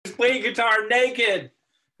playing guitar naked.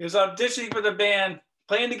 He was auditioning for the band,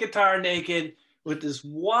 playing the guitar naked with this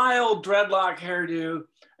wild dreadlock hairdo.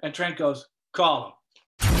 And Trent goes, call him.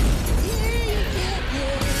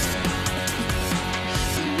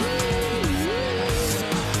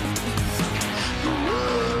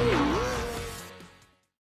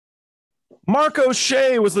 Mark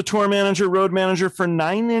O'Shea was the tour manager, road manager for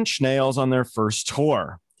Nine Inch Nails on their first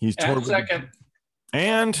tour. He's toured second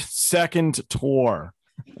tour.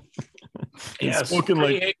 Yes,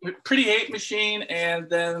 Pretty Hate Machine, and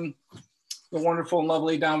then the Wonderful and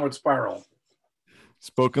Lovely Downward Spiral.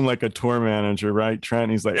 Spoken like a tour manager, right,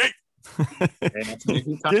 Trent? He's like,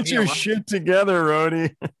 hey, get your shit together,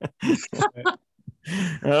 Rhodey.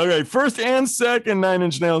 Okay, first and second Nine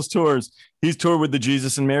Inch Nails tours. He's toured with the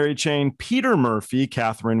Jesus and Mary Chain, Peter Murphy,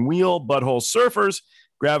 Catherine Wheel, Butthole Surfers,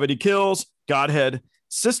 Gravity Kills, Godhead,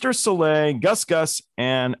 Sister Soleil, GusGus,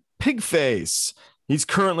 and Pigface. He's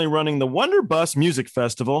currently running the Wonderbus Music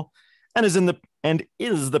Festival and is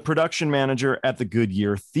the production manager at the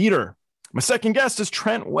Goodyear Theatre. My second guest is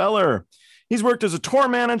Trent Weller. He's worked as a tour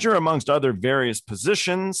manager amongst other various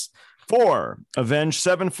positions for Avenged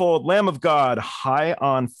Sevenfold, Lamb of God, High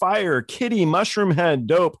on Fire, Kittie, Mushroomhead,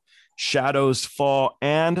 Dope, Shadows Fall,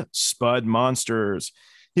 and Spudmonsters.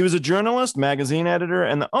 He was a journalist, magazine editor,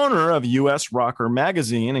 and the owner of U.S. Rocker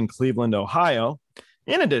magazine in Cleveland, Ohio.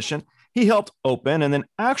 In addition, he helped open and then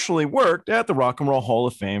actually worked at the Rock and Roll Hall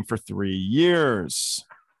of Fame for 3 years.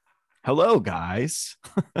 Hello, guys.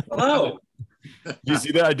 Hello. You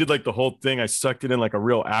see that? I did like the whole thing. I sucked it in like a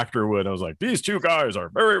real actor would. I was like, these two guys are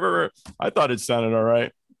very, very. I thought it sounded all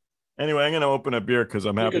right. Anyway, I'm going to open a beer because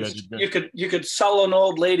I'm happy. You could sell an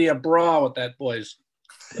old lady a bra with that, boys.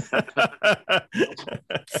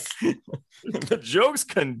 The jokes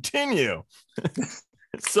continue.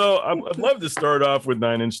 So I'd love to start off with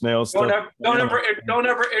Nine Inch Nails. Don't ever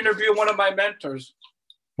interview one of my mentors.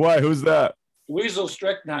 Why? Who's that? Weasle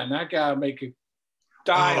Strychnine. That guy will make you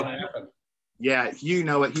die laughing. Yeah, you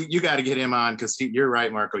know what? You got to get him on because you're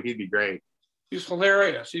right, Marco. He'd be great. He's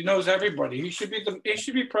hilarious. He knows everybody. He should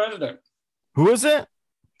be president. Who is it?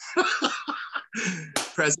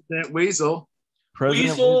 President Weasel.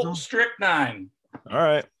 Weasle Strychnine. All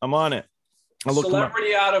right, I'm on it.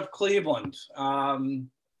 Celebrity out of Cleveland.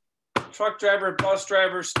 Truck driver, bus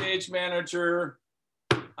driver, stage manager.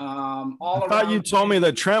 All I thought you told me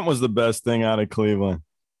that Trent was the best thing out of Cleveland.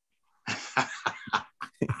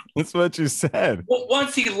 That's what you said. Well,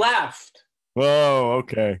 once he left. Oh,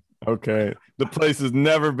 okay. Okay. The place has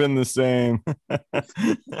never been the same.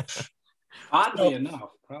 Oddly enough,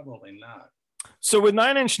 probably not. So with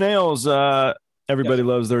Nine Inch Nails, everybody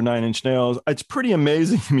loves their Nine Inch Nails. It's pretty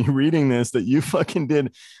amazing to me reading this that you fucking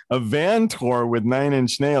did a van tour with Nine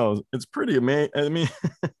Inch Nails. It's pretty amazing. I mean,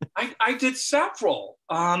 I did several.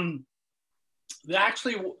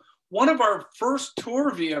 Actually, one of our first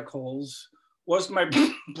tour vehicles was my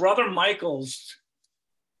brother Michael's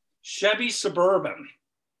Chevy Suburban,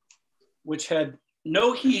 which had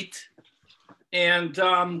no heat, and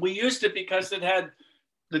we used it because it had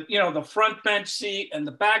the front bench seat and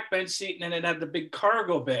the back bench seat, and then it had the big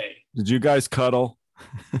cargo bay. Did you guys cuddle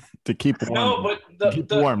to keep warm? No, but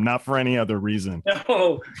keep warm, not for any other reason.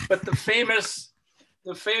 No, but the famous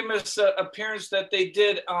appearance that they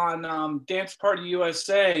did on Dance Party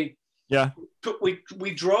USA. Yeah,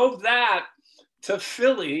 we drove that to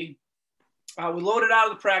Philly. We loaded out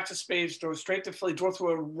of the practice space, drove straight to Philly, drove through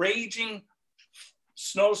a raging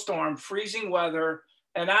snowstorm, freezing weather,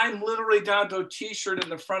 and I'm literally down to a t-shirt in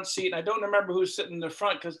the front seat. And I don't remember who's sitting in the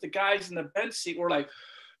front because the guys in the bench seat were like,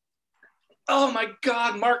 oh my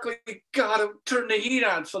God, Marco, you gotta turn the heat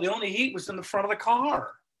on. So the only heat was in the front of the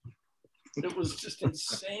car. It was just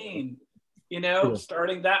insane, cool.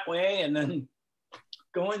 Starting that way and then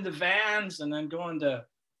going to vans and then going to,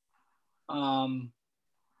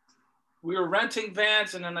 we were renting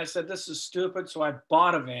vans, and then I said, this is stupid. So I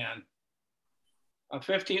bought a van,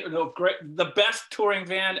 the best touring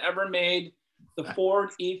van ever made, the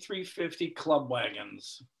Ford E350 Club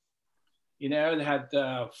Wagons. They had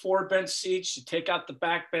 4 bench seats. You take out the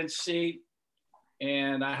back bench seat,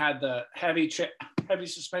 and I had the heavy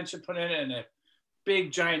suspension put in it and a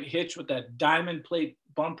big giant hitch with that diamond plate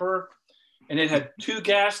bumper. And it had 2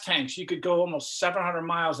 gas tanks. You could go almost 700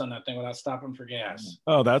 miles on that thing without stopping for gas.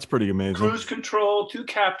 Oh, that's pretty amazing. Cruise control, 2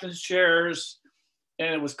 captain's chairs,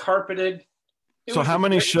 and it was carpeted. So how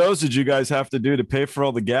many shows did you guys have to do to pay for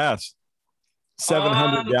all the gas?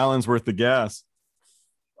 700 gallons worth of gas.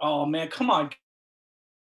 Oh, man, come on.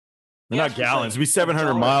 Not gallons. It'd be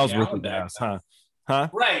 700 miles worth of gas, huh?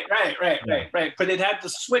 Right. But it had the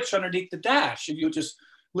switch underneath the dash. If you just...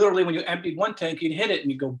 Literally, when you emptied one tank, you'd hit it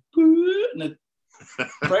and you go, boop. putting it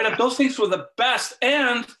right up. Those things were the best.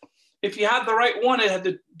 And if you had the right one, it had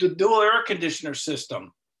the dual air conditioner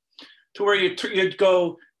system to where you'd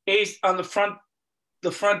go on the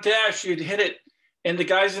front dash, you'd hit it, and the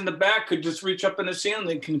guys in the back could just reach up in the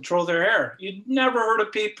ceiling and control their air. You'd never heard a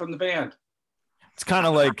peep from the band. It's kind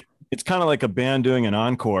of like a band doing an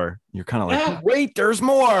encore. You're kind of like, wait, there's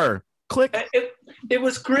more. Click. It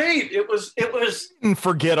was great. It was. And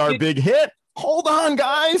forget our big hit. Hold on,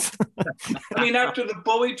 guys. I mean, after the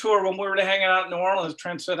Bowie tour, when we were hanging out in New Orleans,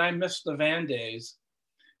 Trent said, I missed the van days.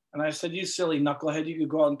 And I said, you silly knucklehead, you could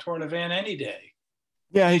go out and tour in a van any day.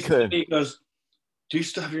 Yeah, he could. He goes, do you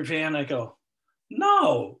still have your van? I go,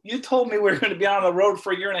 no, you told me we were going to be on the road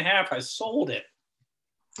for a year and a half. I sold it.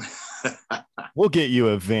 We'll get you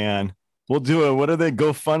a van. We'll do it. What are they?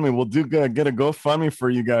 GoFundMe. We'll get a GoFundMe for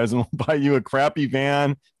you guys, and we'll buy you a crappy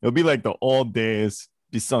van. It'll be like the old days.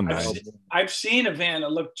 Be so nice. I've seen a van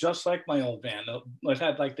that looked just like my old van. It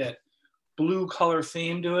had like that blue color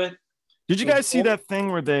theme to it. Did you guys see that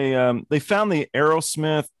thing where they found the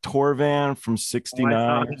Aerosmith tour van from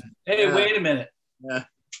 '69? Hey, wait a minute. Yeah.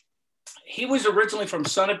 He was originally from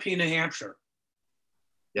Sunapee, New Hampshire.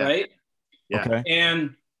 Yeah. Right? Yeah. Okay.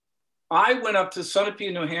 And I went up to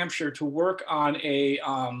Sunapee, New Hampshire to work on a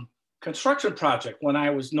construction project when I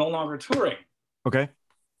was no longer touring. Okay.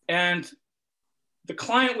 And the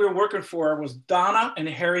client we were working for was Donna and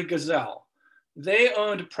Harry Gazelle. They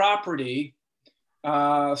owned property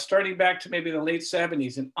starting back to maybe the late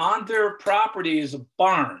 70s. And on their property is a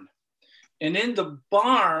barn. And in the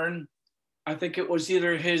barn, I think it was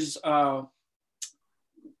either his,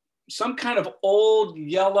 some kind of old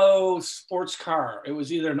yellow sports car. It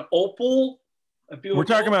was either an Opel. We're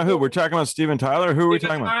talking about who? We're talking about Steven Tyler? Who are we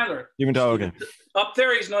talking about? Steven Tyler, okay. Up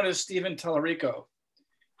there, he's known as Steven Tallarico.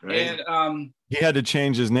 Right. And he had to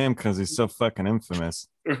change his name because he's so fucking infamous.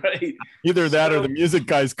 Right. Either that or the music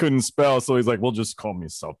guys couldn't spell, so he's like, "Well, just call me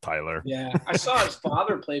Self Tyler." Yeah, I saw his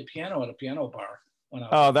father play piano at a piano bar.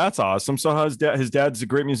 Oh, that's awesome. So, how's his dad's a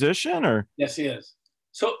great musician, or? Yes, he is.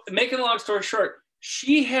 So, making a long story short,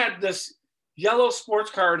 she had this yellow sports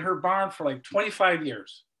car in her barn for like 25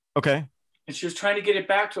 years. Okay. And she was trying to get it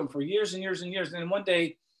back to him for years and years and years. And then one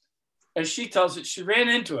day, as she tells it, she ran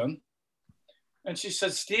into him. And she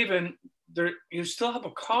said, Steven, you still have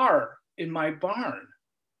a car in my barn.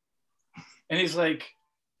 And he's like,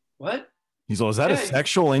 what? He's like, is that a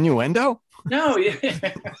sexual innuendo? No, yeah.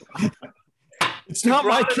 It's not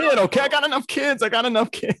my kid, okay? I got enough kids. I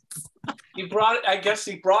guess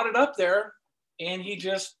he brought it up there and he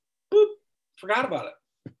just forgot about it.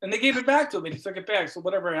 And they gave it back to him and he took it back. So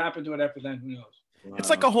whatever happened to it after then, who knows? Wow.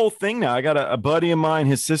 It's like a whole thing now. I got a buddy of mine,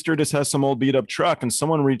 his sister just has some old beat up truck and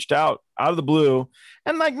someone reached out of the blue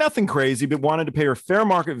and like nothing crazy, but wanted to pay her fair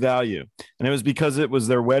market value. And it was because it was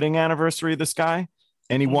their wedding anniversary, this guy,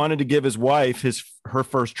 and he wanted to give his wife her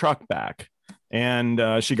first truck back. And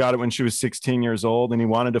she got it when she was 16 years old and he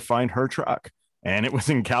wanted to find her truck and it was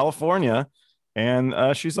in California.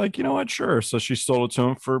 And she's like, you know what? Sure. So she sold it to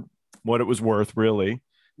him for what it was worth, really.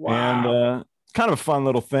 Wow. And kind of a fun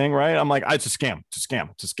little thing, right? I'm like, it's a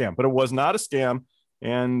scam, but it was not a scam.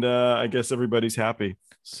 And I guess everybody's happy.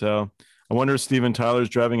 So I wonder if Steven Tyler's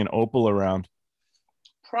driving an Opel around.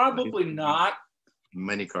 Probably not.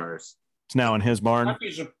 Many cars. It's now in his barn. I'd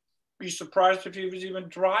be surprised if he was even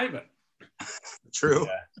driving. True.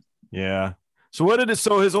 Yeah. So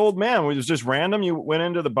his old man, was just random? You went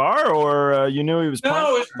into the bar or you knew he was playing?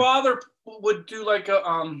 No, his father would do like a,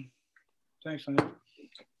 thanks, honey.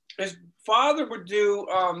 His father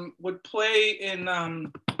would play in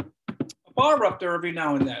a bar up there every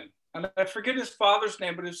now and then. And I forget his father's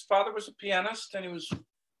name, but his father was a pianist and he was,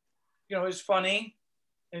 he's funny.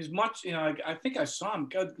 And he's much, I think I saw him.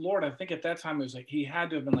 Good Lord, I think at that time it was like, he had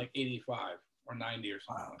to have been like 85 or 90 or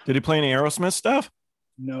something. Wow. Did he play any Aerosmith stuff?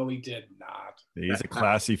 No, he did not. He's a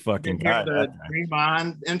classy fucking guy. The Dream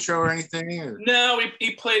On intro or anything? Or? No,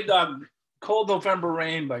 he played Cold November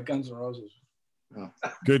Rain by Guns N' Roses. Oh.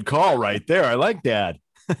 Good call right there. I like Dad.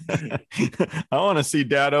 I want to see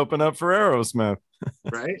Dad open up for Aerosmith.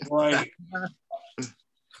 Right.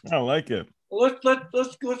 I like it.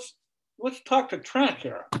 Let's talk to Trent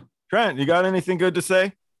here. Trent, you got anything good to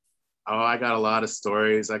say? Oh, I got a lot of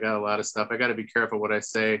stories. I got a lot of stuff. I got to be careful what I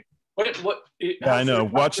say. What? Yeah, I know.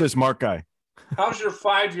 Watch this Mark guy. How's your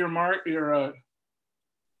 5-year mark? Your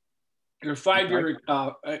 5-year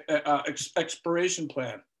expiration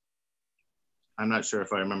plan? I'm not sure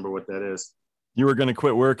if I remember what that is. You were going to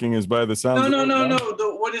quit working, is by the sounds. No.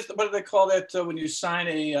 What do they call that when you sign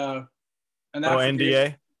an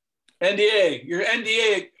NDA? NDA. Your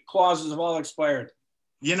NDA clauses have all expired.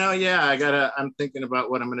 Yeah, I'm thinking about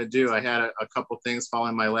what I'm gonna do. I had a couple things fall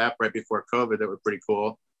in my lap right before COVID that were pretty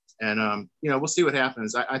cool. And we'll see what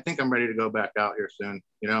happens. I think I'm ready to go back out here soon.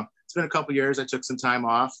 It's been a couple years. I took some time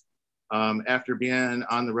off. After being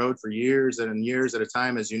on the road for years and years at a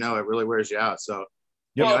time, as you know, it really wears you out. So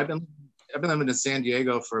I've been living in San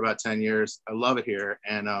Diego for about 10 years. I love it here.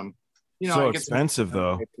 And so expensive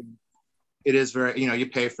though. It is very, you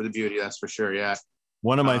pay for the beauty, that's for sure. Yeah.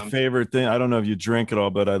 One of my favorite things, I don't know if you drink at all,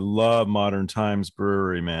 but I love Modern Times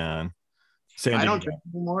Brewery, man. I don't drink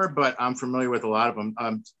anymore, but I'm familiar with a lot of them.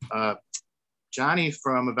 Johnny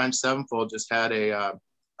from Avenged Sevenfold just had a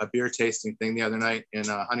beer tasting thing the other night in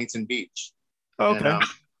Huntington Beach. Okay. And,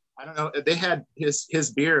 I don't know. They had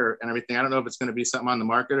his beer and everything. I don't know if it's going to be something on the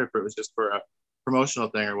market or if it was just for a promotional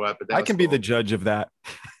thing or what. But I can be the judge of that.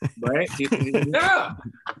 Right? Yeah.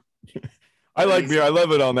 I like beer. I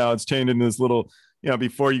love it all now. It's changed into this little,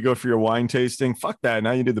 before you go for your wine tasting, fuck that.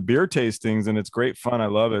 Now you do the beer tastings and it's great fun. I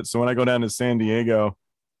love it. So when I go down to San Diego,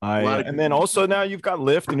 and then also now you've got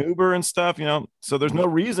Lyft and Uber and stuff, so there's no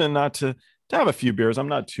reason not to have a few beers. I'm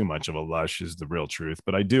not too much of a lush is the real truth,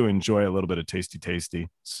 but I do enjoy a little bit of tasty.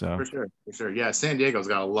 So for sure. Yeah. San Diego's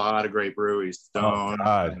got a lot of great breweries. Stone,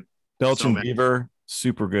 Belgian Beaver,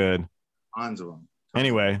 super good. Tons of them.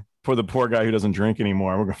 Anyway, for the poor guy who doesn't drink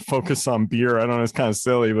anymore, we're going to focus on beer. I don't know. It's kind of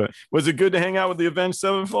silly, but was it good to hang out with the Avenged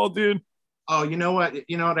Sevenfold, dude? Oh, you know what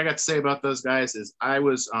I got to say about those guys is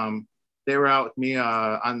they were out with me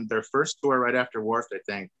on their first tour right after Warped, I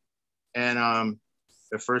think. And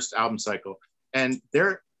their first album cycle. And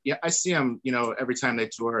I see them, every time they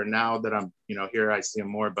tour. And now that I'm, here, I see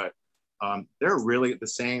them more, but they're really the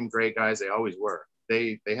same great guys they always were.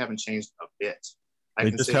 They haven't changed a bit.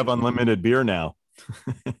 They just have unlimited beer now.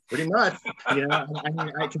 Pretty much. I mean,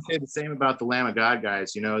 I can say the same about the Lamb of God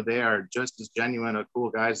guys. They are just as genuine or cool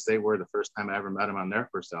guys as they were the first time I ever met them on their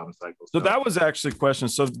first album cycle. So that was actually a question.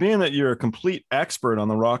 So being that you're a complete expert on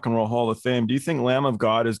the Rock and Roll Hall of Fame, do you think Lamb of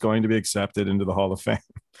God is going to be accepted into the Hall of Fame?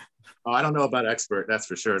 Oh, I don't know about expert, that's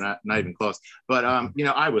for sure. Not even close. But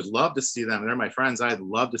I would love to see them. They're my friends. I'd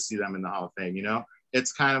love to see them in the Hall of Fame.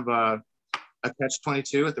 It's kind of a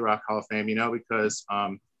catch-22 at the Rock Hall of Fame, because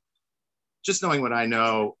just knowing what I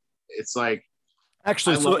know, it's like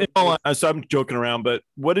actually. So I'm joking around, but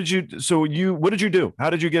what did you do? How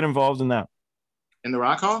did you get involved in that? In the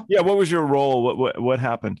Rock Hall? Yeah. What was your role? What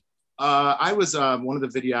happened? I was one of the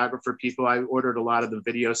videographer people. I ordered a lot of the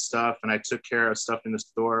video stuff, and I took care of stuff in the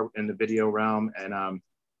store in the video realm. And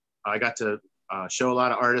I got to show a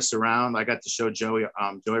lot of artists around. I got to show Joey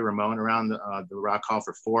Ramone around the Rock Hall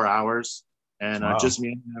for 4 hours, and just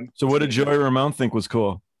me and him. So what did Joey Ramone think was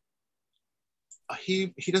cool? He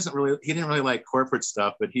didn't really like corporate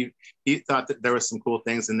stuff, but he thought that there was some cool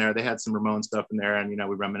things in there. They had some Ramone stuff in there, and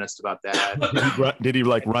we reminisced about that. Did he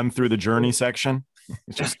run through the Journey section?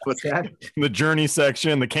 What's that? The Journey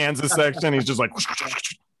section, the Kansas section. He's just like.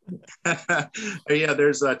 Yeah,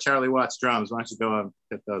 there's Charlie Watts drums. Why don't you go and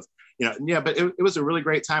hit those? But it was a really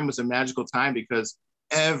great time. It was a magical time because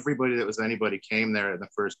everybody that was anybody came there in the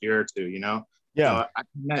first year or two. Yeah, so I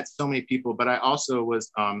met so many people, but I also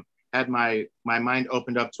was had my mind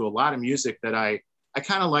opened up to a lot of music that I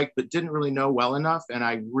kind of liked, but didn't really know well enough. And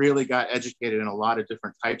I really got educated in a lot of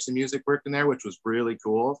different types of music working there, which was really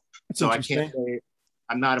cool. So I can't say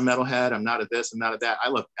I'm not a metalhead. I'm not a this. I'm not a that. I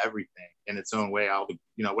love everything in its own way.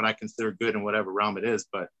 What I consider good in whatever realm it is.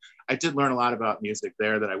 But I did learn a lot about music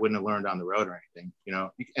there that I wouldn't have learned on the road or anything,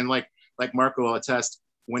 and like Marco will attest,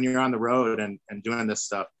 when you're on the road and doing this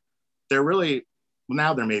stuff,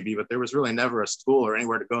 now there may be, but there was really never a school or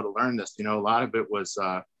anywhere to go to learn this. A lot of it was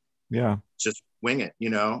just wing it.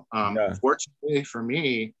 Fortunately for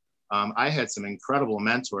me, I had some incredible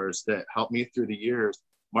mentors that helped me through the years.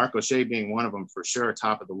 Mark O'Shea being one of them for sure,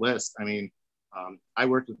 top of the list. I mean, I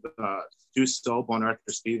worked with Stu Stolbo and Arthur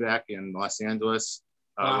Spivak in Los Angeles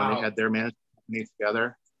when they had their management company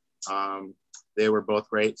together. They were both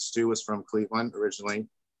great. Stu was from Cleveland originally.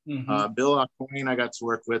 Mm-hmm. Bill Aucoin I got to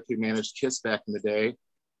work with, who managed Kiss back in the day.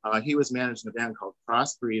 He was managing a band called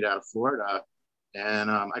Crossbreed out of Florida, and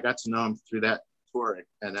I got to know him through that tour,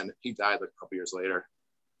 and then he died a couple years later.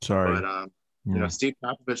 Sorry. But Steve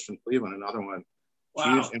Popovich from Cleveland, another one. Wow.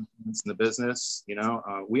 Huge influence in the business.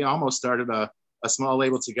 We almost started a small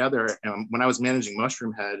label together, and when I was managing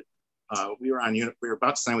Mushroomhead, we were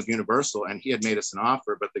about to sign with Universal, and he had made us an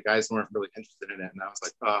offer, but the guys weren't really interested in it, and I was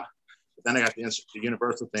like, But then I got the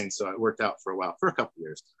Universal thing, so it worked out for a while, for a couple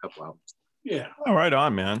years, a couple albums. Yeah. All right,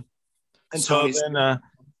 on, man. And so then,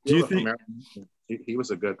 do you think he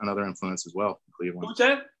was another influence as well in Cleveland? Who's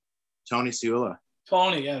that? Tony Ciula.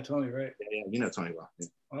 Tony, right? Yeah, Tony well. Yeah.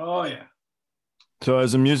 Oh yeah. So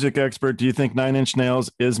as a music expert, do you think Nine Inch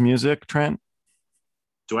Nails is music, Trent?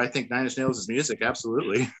 Do I think Nine Inch Nails is music?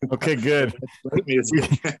 Absolutely. Okay, good. Great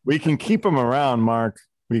music. We can keep them around, Mark.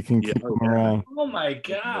 We can keep them around. Oh my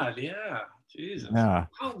God. Yeah. Jesus. Yeah.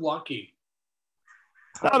 How lucky.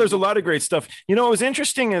 Oh, there's a lot of great stuff. You know, what was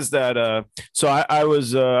interesting is that so I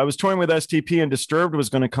was touring with STP, and Disturbed was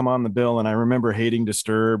going to come on the bill, and I remember hating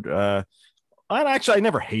Disturbed. I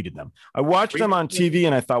never hated them. I watched them on TV,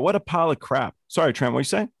 and I thought, what a pile of crap. Sorry, Trent, what you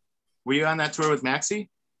say? Were you on that tour with Maxie?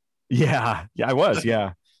 Yeah, I was.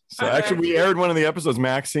 Yeah. So actually, we aired one of the episodes,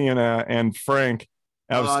 Maxie and Frank.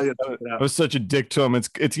 I was such a dick to him.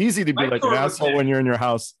 It's easy to be like an asshole when you're in your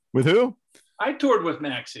house. With who? I toured with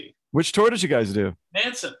Maxie. Which tour did you guys do?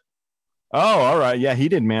 Manson. Oh, all right. Yeah, he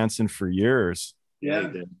did Manson for years. Yeah, he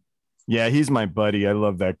did. Yeah, he's my buddy. I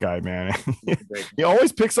love that guy, man. He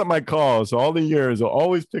always picks up my calls. All the years, he'll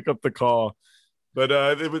always pick up the call. But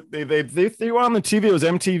they threw on the TV. It was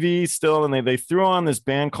MTV still, and they threw on this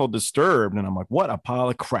band called Disturbed, and I'm like, what a pile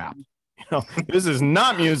of crap. You know, this is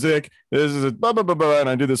not music. This is a blah blah blah blah. And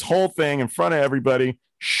I do this whole thing in front of everybody.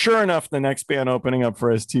 Sure enough, the next band opening up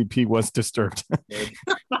for STP was Disturbed.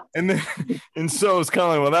 and so it's kind of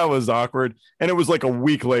like, well, that was awkward. And it was like a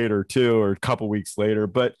week later too, or a couple weeks later.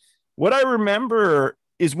 But what I remember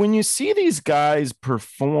is when you see these guys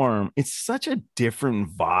perform, it's such a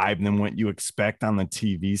different vibe than what you expect on the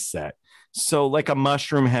TV set. So like a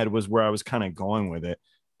Mushroomhead was where I was kind of going with it.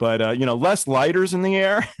 But, you know, less lighters in the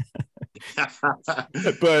air.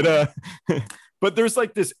 But there's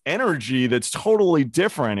like this energy that's totally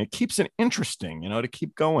different. It keeps it interesting, you know, to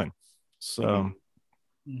keep going. So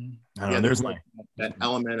I don't know, there's like that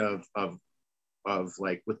element of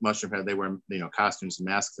like with Mushroomhead, they wear, you know, costumes and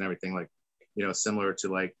masks and everything, like, you know, similar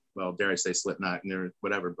to like, well, dare I say Slipknot and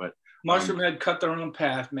whatever, but Mushroomhead cut their own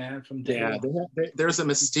path, man, from day one. There's a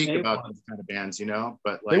mystique about those kind of bands, you know,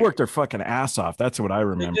 but like, they worked their fucking ass off. That's what I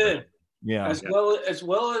remember. They did. Yeah. As well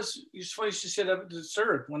as you said up at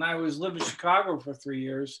Disturbed. When I was living in Chicago for 3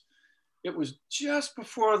 years, it was just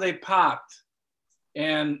before they popped.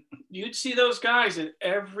 And you'd see those guys at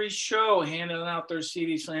every show handing out their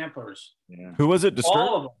CD samplers. Yeah. Who was it? Disturbed?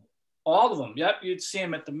 All of them. All of them. Yep. You'd see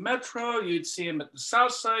them at the Metro. You'd see them at the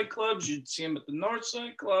South Side clubs. You'd see them at the North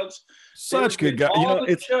Side clubs. Such good guys. You know,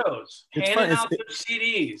 it's shows. Handing out their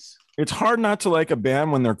CDs. It's hard not to like a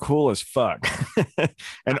band when they're cool as fuck.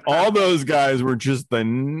 And all those guys were just the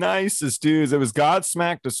nicest dudes. It was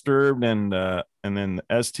Godsmack, Disturbed, and then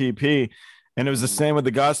STP. And it was the same with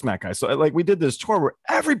the Godsmack guys. So like we did this tour where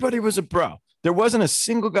everybody was a bro. There wasn't a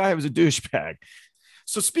single guy who was a douchebag.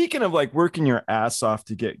 So speaking of like working your ass off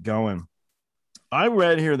to get going, I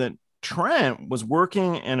read here that Trent was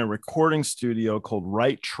working in a recording studio called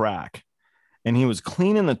Right Track, and he was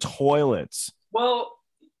cleaning the toilets. Well,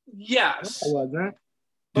 yes.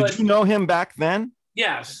 Did you know him back then?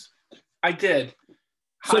 Yes, I did.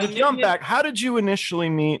 So to jump back, how did you initially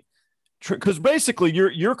meet? Because basically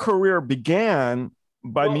your career began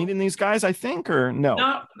by meeting these guys, I think, or no?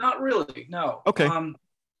 Not really. No. Okay.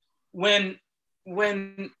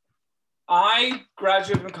 When I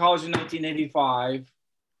graduated from college in 1985,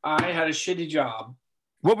 I had a shitty job.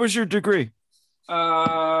 What was your degree?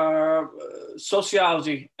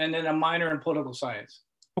 Sociology, and then a minor in political science.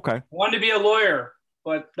 Okay. I wanted to be a lawyer,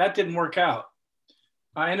 but that didn't work out.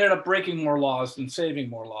 I ended up breaking more laws than saving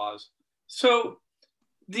more laws. So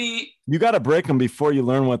you got to break them before you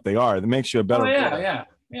learn what they are. That makes you a better lawyer.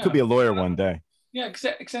 Yeah. Could be a lawyer one day. Yeah,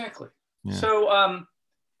 exactly. Yeah. So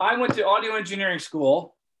I went to audio engineering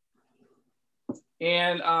school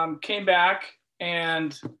and came back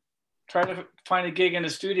and tried to find a gig in a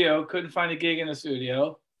studio. Couldn't find a gig in a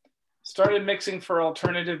studio. Started mixing for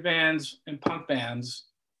alternative bands and punk bands.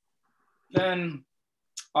 Then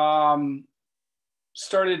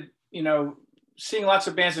started, seeing lots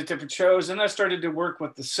of bands at different shows. And I started to work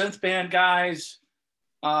with the synth band guys,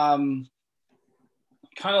 kind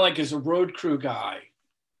of like as a road crew guy.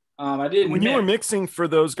 I didn't. When you were mixing for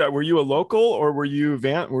those guys, were you a local or were you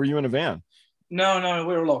in a van? No,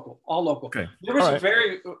 we were local, all local. Okay. There was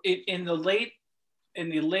in the late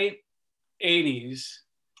 80s,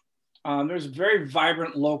 there was a very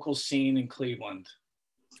vibrant local scene in Cleveland.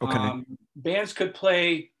 Okay. Bands could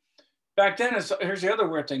play back then. Here's the other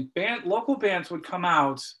weird thing. Local bands would come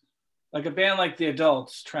out, like a band like the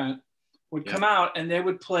Adults, Trent, would come out and they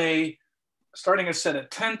would play starting a set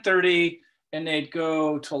at 10:30 and they'd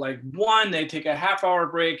go till like 1, they'd take a half-hour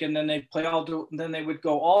break and then they'd play then they would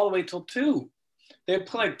go all the way till 2. They'd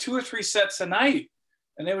play like 2 or 3 sets a night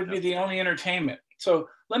and they would be the only entertainment. So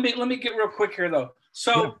let me get real quick here though.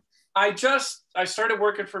 So I started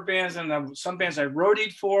working for bands, and some bands I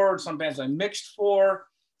roadied for, some bands I mixed for.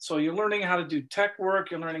 So you're learning how to do tech work,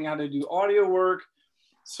 you're learning how to do audio work.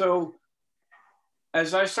 So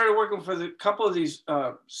as I started working for the couple of these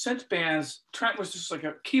synth bands, Trent was just like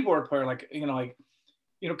a keyboard player,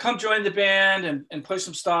 come join the band and play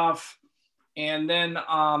some stuff. And then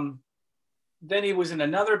he was in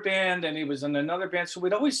another band, and he was in another band. So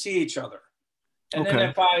we'd always see each other. And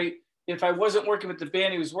then if I wasn't working with the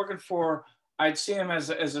band he was working for, I'd see him as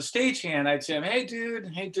a stagehand. I'd say him, hey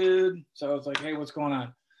dude. So I was like, hey, what's going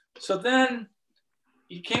on? So then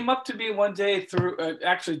he came up to me one day through,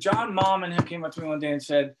 actually John Mom and him came up to me one day and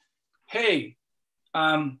said, hey,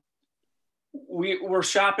 we're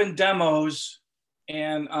shopping demos,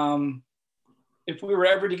 and if we were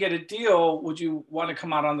ever to get a deal, would you want to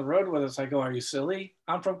come out on the road with us? I go, are you silly?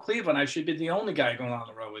 I'm from Cleveland. I should be the only guy going on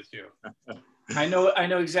the road with you. I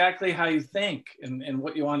know exactly how you think and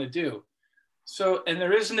what you want to do. So, and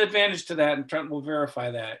there is an advantage to that, and Trent will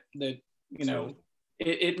verify that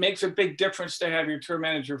it makes a big difference to have your tour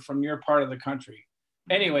manager from your part of the country.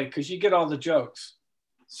 Anyway, because you get all the jokes.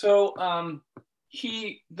 So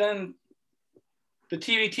the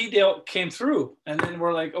TVT deal came through, and then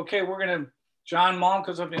we're like, okay, John Mom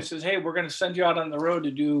comes up and says, hey, we're going to send you out on the road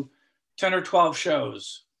to do 10 or 12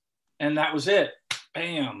 shows. And that was it.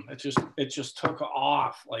 Bam. It just took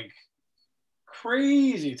off, like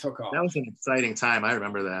crazy took off. That was an exciting time. I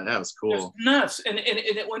remember that. That was cool. It was nuts. And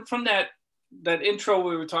it went from that intro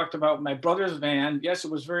we talked about, my brother's van. Yes,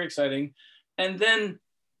 it was very exciting. And then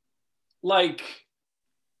like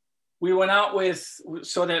we went out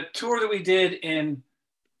so that tour that we did in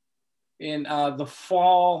the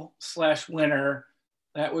fall/winter,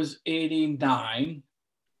 that was 89.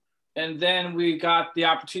 And then we got the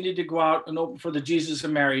opportunity to go out and open for the Jesus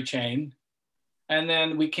and Mary chain. And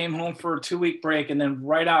then we came home for a 2-week break, and then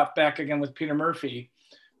right out back again with Peter Murphy.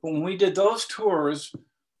 When we did those tours,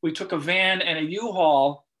 we took a van and a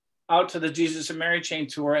U-Haul out to the Jesus and Mary chain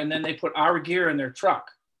tour, and then they put our gear in their truck.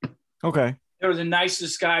 Okay. They were the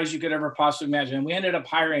nicest guys you could ever possibly imagine. And we ended up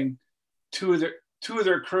hiring two of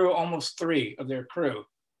their crew, almost 3 of their crew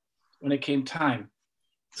when it came time.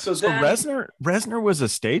 So then Reznor was a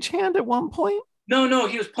stagehand at one point? No,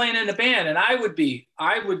 he was playing in a band, and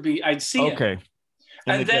I'd see him. Okay.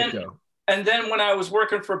 And then when I was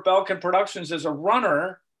working for Belkin Productions as a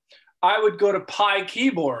runner, I would go to Pi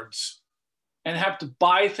Keyboards and have to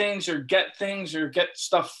buy things or get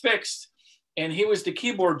stuff fixed. And he was the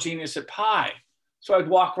keyboard genius at Pi. So I'd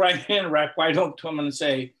walk right up to him and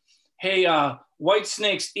say, hey, White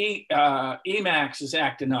Snake's Emax is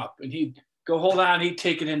acting up. And he'd go, hold on, he'd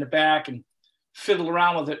take it in the back and fiddle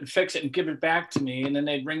around with it and fix it and give it back to me. And then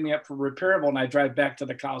they'd ring me up for repairable, and I'd drive back to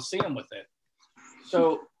the Coliseum with it.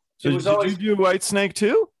 So it was always. Did you do White Snake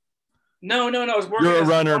too? No. I was working. You're a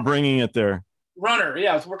runner bringing it there. Runner,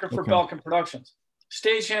 yeah. I was working for Belkin Productions.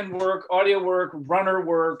 Stagehand work, audio work, runner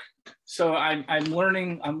work. So I'm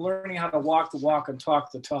learning how to walk the walk and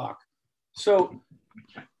talk the talk. So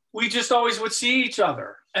we just always would see each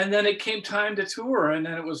other. And then it came time to tour, and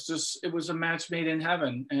then it was a match made in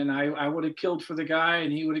heaven. And I would have killed for the guy,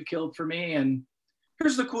 and he would have killed for me. And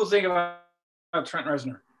here's the cool thing about Trent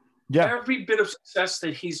Reznor. Yeah. Every bit of success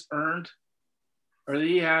that he's earned, or that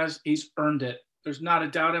he has, he's earned it. There's not a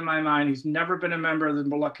doubt in my mind. He's never been a member of the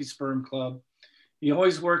Lucky Sperm Club. He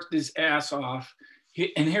always worked his ass off.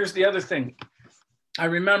 And here's the other thing. I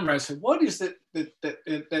remember I said, what is it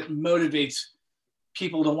that motivates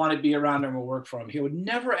people to want to be around him or work for him? He would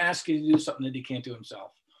never ask you to do something that he can't do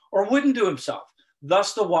himself or wouldn't do himself.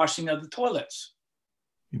 Thus the washing of the toilets.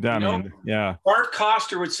 Yeah. Bart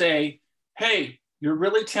Coster would say, hey, you're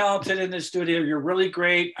really talented in the studio. You're really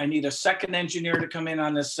great. I need a second engineer to come in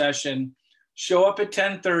on this session. Show up at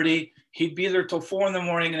 10:30. He'd be there till 4 a.m.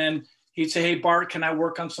 and then he'd say, hey, Bart, can I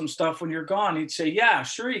work on some stuff when you're gone? He'd say, yeah,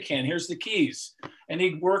 sure you can. Here's the keys. And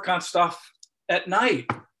he'd work on stuff at night.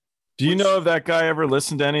 Do you know if that guy ever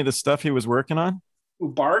listened to any of the stuff he was working on? Who,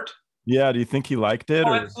 Bart? Yeah. Do you think he liked it?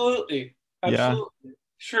 Oh, absolutely. Yeah.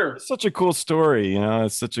 Sure. It's such a cool story.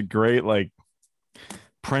 It's such a great, like,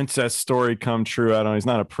 princess story come true. I don't know. He's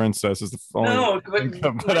not a princess. It's the only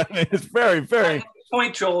but I mean, it's very, very. My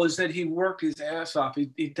point, Joel, is that he worked his ass off.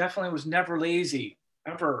 He definitely was never lazy,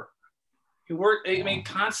 ever. He worked,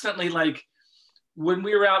 constantly. Like when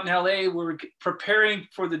we were out in LA, we were preparing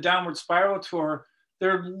for the Downward Spiral tour.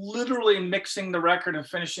 They're literally mixing the record and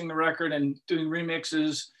finishing the record and doing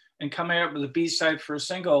remixes and coming up with a B-side for a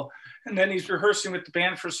single. And then he's rehearsing with the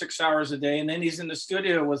band for 6 hours a day. And then he's in the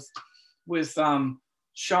studio with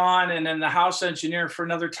Sean and then the house engineer for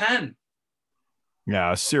another 10.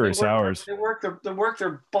 Yeah, serious hours. They work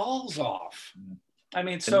their balls off. I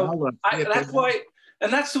mean, that's why,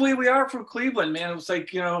 and that's the way we are from Cleveland, man. It was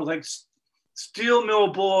like, like steel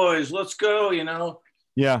mill boys, let's go,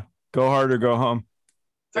 Yeah, go hard or go home.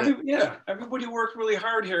 Everybody worked really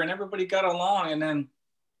hard here, and everybody got along, and then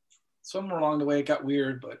somewhere along the way it got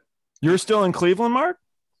weird. But you're still in Cleveland, Mark?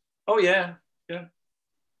 Oh yeah.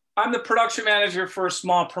 I'm the production manager for a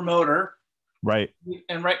small promoter. Right.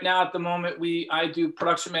 And right now, at the moment, I do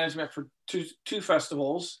production management for two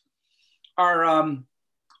festivals. Our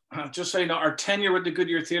just so you know, our tenure with the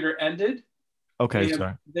Goodyear Theatre ended. Okay,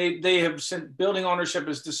 sorry. They have sent, building ownership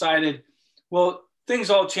has decided, well, things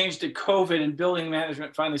all changed to COVID, and building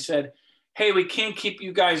management finally said, hey, we can't keep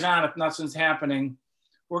you guys on if nothing's happening.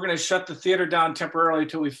 We're going to shut the theater down temporarily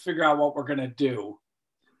until we figure out what we're going to do.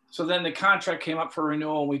 So then the contract came up for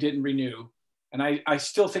renewal, and we didn't renew. And I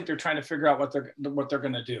still think they're trying to figure out what they're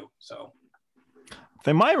going to do. So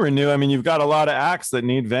they might renew. I mean, you've got a lot of acts that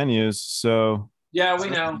need venues. So yeah, we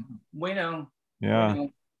know. Yeah.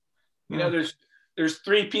 There's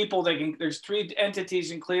three people there's three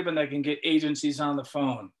entities in Cleveland that can get agencies on the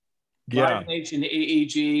phone. Yeah. Live Nation,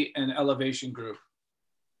 AEG, and Elevation Group.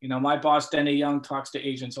 My boss, Denny Young, talks to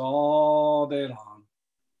agents all day long.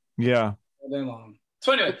 Yeah. All day long.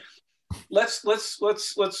 So anyway, let's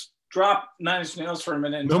drop Nine Inch Nails for a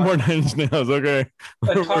minute. No more Nine Inch Nails. Okay.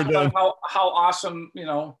 And talk about how awesome,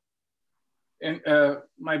 and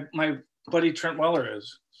my buddy Trent Weller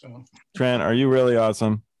is. So Trent, are you really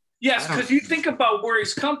awesome? Yes, because you think about where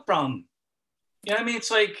he's come from. I mean, it's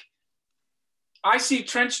like I see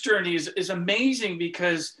Trent's journey is amazing,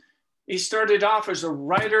 because he started off as a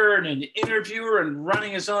writer and an interviewer and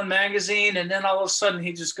running his own magazine, and then all of a sudden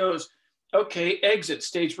he just goes, okay, exit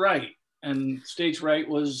Stage Right. And Stage Right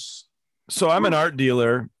was... So I'm an art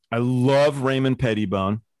dealer. I love Raymond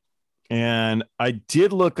Pettibone. And I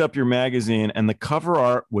did look up your magazine, and the cover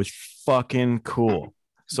art was fucking cool.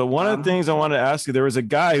 So one of the things I wanted to ask you, there was a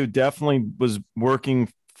guy who definitely was working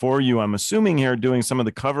for you, I'm assuming here, doing some of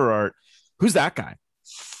the cover art. Who's that guy?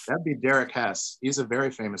 That'd be Derek Hess. He's a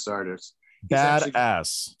very famous artist.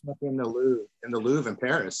 Badass. Up in the Louvre in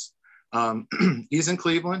Paris. He's in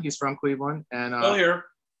Cleveland. He's from Cleveland, and here.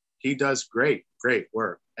 He does great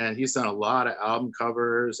work. And he's done a lot of album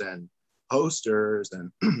covers and posters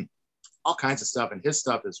and all kinds of stuff. And his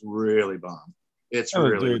stuff is really bomb. It's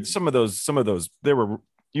really dude, some of those they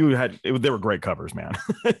were great covers, man.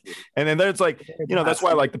 And then there's like, that's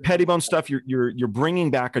why I like the Pettibone stuff. You're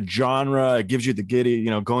bringing back a genre. It gives you the giddy,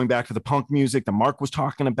 going back to the punk music that Mark was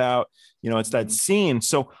talking about. It's that scene.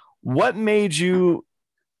 So what made you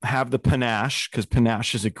have the panache, because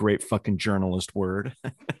panache is a great fucking journalist word,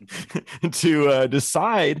 to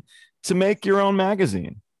decide to make your own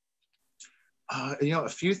magazine? A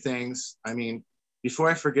few things. I mean, before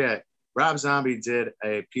I forget, Rob Zombie did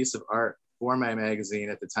a piece of art for my magazine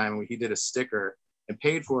at the time. He did a sticker and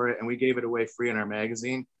paid for it, and we gave it away free in our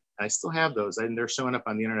magazine. And I still have those, and they're showing up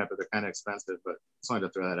on the internet, but they're kind of expensive. But just wanted to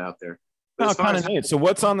throw that out there. Oh, kind of neat. So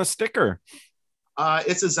what's on the sticker?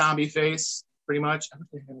 It's a zombie face, pretty much. I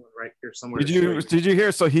think I have it right here somewhere. Did you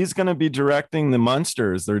hear? So he's going to be directing the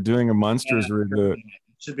Munsters. They're doing a Munsters reboot.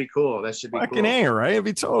 Should be cool. That should be fucking cool. A, right? It'd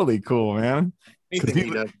be totally cool, man.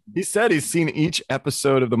 He said he's seen each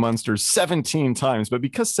episode of the Munsters 17 times, but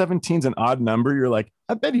because 17 is an odd number, you're like,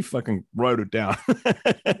 I bet he fucking wrote it down.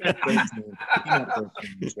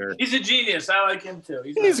 He's a genius. I like him too.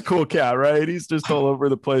 He's a cool cat, right? He's just all over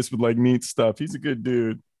the place with like neat stuff. He's a good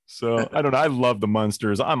dude. So I don't know. I love the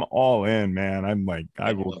Munsters. I'm all in, man. I'm like,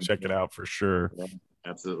 I will check it out for sure. Yeah,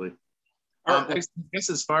 absolutely. I guess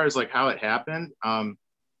as far as like how it happened,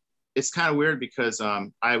 it's kind of weird because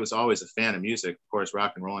I was always a fan of music, of course,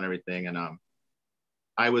 rock and roll and everything. And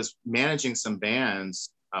I was managing some bands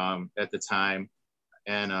at the time.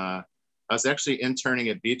 And I was actually interning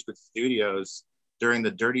at Beachwood Studios during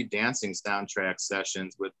the Dirty Dancing soundtrack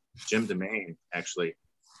sessions with Jim DeMaine, actually.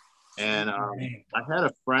 And I had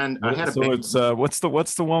a friend. It's what's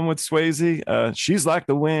the one with Swayze? She's like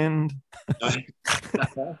the wind.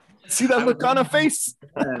 See that look on her face.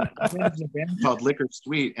 I managed a band called Liquor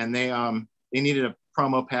Sweet, and they needed a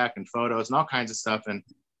promo pack and photos and all kinds of stuff. And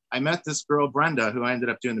I met this girl Brenda, who I ended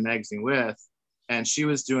up doing the magazine with, and she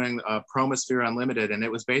was doing Promosphere Unlimited, and it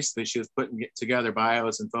was basically she was putting together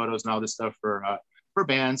bios and photos and all this stuff for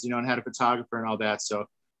bands, and had a photographer and all that. So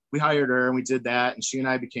we hired her and we did that, and she and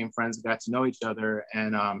I became friends and got to know each other.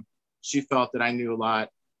 And she felt that I knew a lot,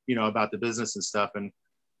 about the business and stuff. And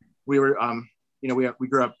we were, we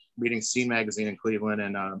grew up reading Scene magazine in Cleveland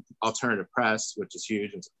and Alternative Press, which is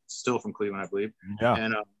huge. It's still from Cleveland, I believe. Yeah.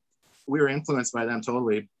 And we were influenced by them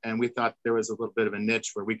totally. And we thought there was a little bit of a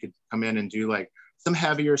niche where we could come in and do like some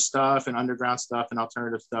heavier stuff and underground stuff and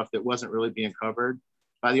alternative stuff that wasn't really being covered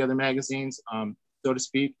by the other magazines, so to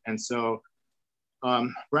speak. And so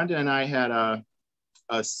Brenda and I had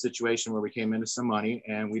a situation where we came into some money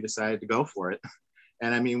and we decided to go for it.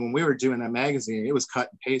 And I mean, when we were doing that magazine, it was cut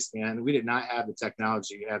and paste, man. We did not have the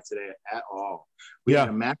technology you have today at all. We had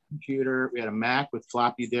a Mac computer, we had a Mac with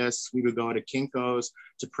floppy disks. We would go to Kinko's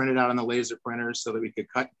to print it out on the laser printers so that we could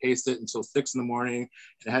cut and paste it until 6 in the morning.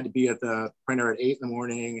 It had to be at the printer at 8 in the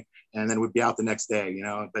morning, and then we'd be out the next day, you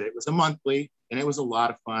know. But it was a monthly, and it was a lot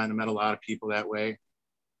of fun. I met a lot of people that way,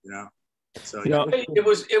 you know. So yeah, it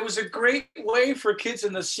was a great way for kids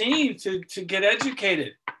in the scene to get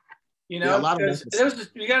educated. You know, you got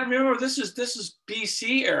to remember this is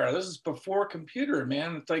BC era. This is before computer,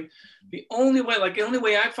 man. It's like the only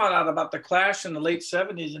way I found out about the Clash in the late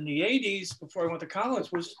 70s and the 80s before I went to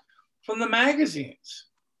college was from the magazines.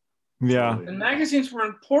 Yeah, and magazines were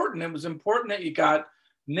important. It was important that you got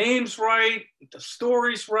names right, the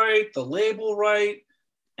stories right, the label right,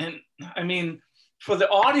 and I mean, for the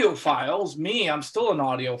audiophiles, I'm still an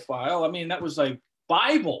audiophile. I mean, that was like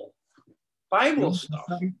Bible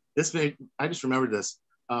stuff. I just remembered this.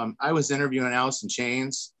 I was interviewing Alice in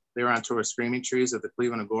Chains. They were on tour with Screaming Trees at the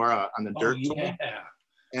Cleveland Agora on the Dirt tour.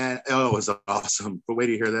 And it was awesome. But wait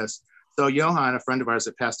till you hear this. So Johan, a friend of ours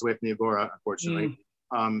that passed away from the Agora, unfortunately,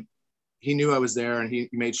 he knew I was there and he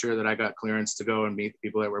made sure that I got clearance to go and meet the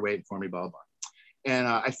people that were waiting for me, blah, blah, blah. And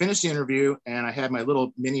I finished the interview and I had my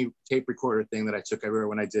little mini tape recorder thing that I took everywhere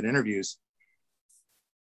when I did interviews.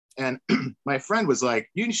 And my friend was like,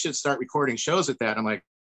 you should start recording shows at that. I'm like,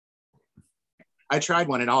 I tried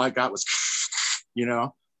one and all I got was, you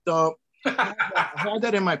know, so I had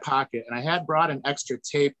that in my pocket and I had brought an extra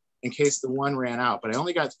tape in case the one ran out, but I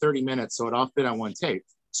only got 30 minutes, so it all fit on one tape.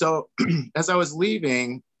 So as I was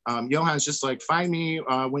leaving, Johan's just like, find me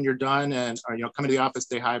when you're done and, you know, come to the office,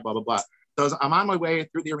 say hi, blah, blah, blah. So I'm on my way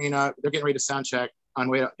through the arena. They're getting ready to sound check on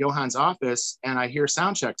the way to Johan's office and I hear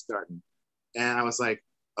sound check starting. And I was like,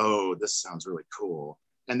 oh, this sounds really cool.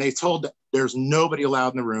 And they told that there's nobody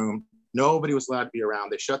allowed in the room. Nobody was allowed to be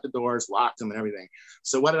around. They shut the doors, locked them and everything.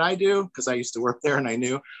 So what did I do? Because I used to work there and I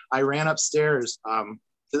knew. I ran upstairs to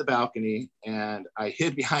the balcony and I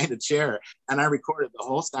hid behind a chair and I recorded the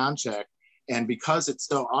whole sound check. And because it's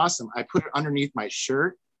so awesome, I put it underneath my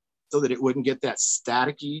shirt so that it wouldn't get that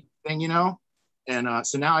staticky thing, you know? And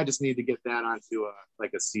so now I just need to get that onto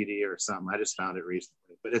like a CD or something. I just found it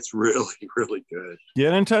recently, but it's really, really good.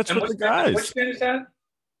 Get in touch with the guys. Which band is that?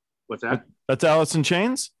 What's that? That's Alice in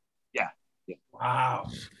Chains? Yeah. Wow.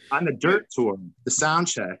 On the Dirt tour, the sound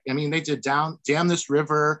check. I mean, they did Damn This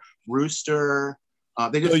River, Rooster.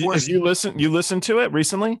 They did so you listened to it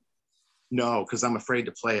recently? No, because I'm afraid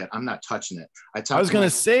to play it. I'm not touching it. I was gonna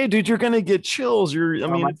say, dude, you're gonna get chills.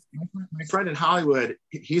 My friend in Hollywood,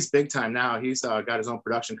 he's big time now. He's got his own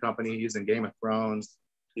production company. He's in Game of Thrones.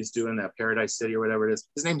 He's doing that Paradise City or whatever it is.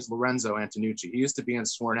 His name is Lorenzo Antonucci. He used to be in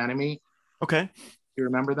Sworn Enemy. Okay. You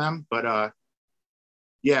remember them? But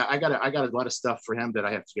yeah, I got a lot of stuff for him that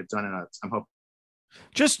I have to get done, and I'm hoping.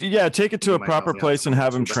 Just take it to a proper place and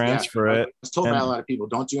have him transfer it. I was told by a lot of people,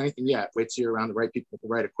 don't do anything yet. Wait till you're around the right people with the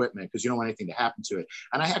right equipment because you don't want anything to happen to it.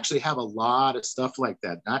 And I actually have a lot of stuff like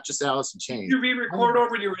that, not just Alice in Chains. Did you re-record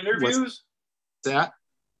over your interviews? What's that?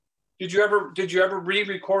 Did you ever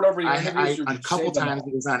re-record over your interviews? A couple times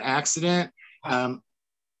it was on accident. The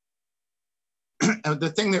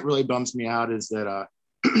thing that really bums me out is that,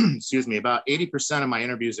 excuse me, about 80% of my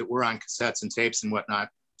interviews that were on cassettes and tapes and whatnot,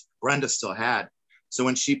 Brenda still had. So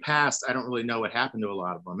when she passed, I don't really know what happened to a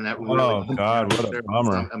lot of them. And that God, what a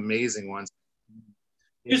bummer. Amazing ones.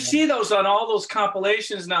 You see those on all those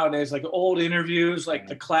compilations nowadays, like old interviews, like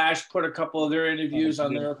the Clash put a couple of their interviews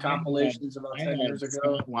on their compilations about 10 years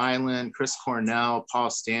ago. Weiland, Chris Cornell, Paul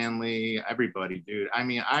Stanley, everybody, dude. I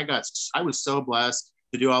mean, I was so blessed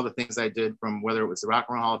to do all the things I did, from whether it was the Rock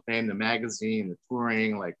and Roll Hall of Fame, the magazine, the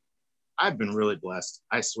touring. Like, I've been really blessed,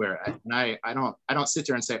 I swear. And I don't sit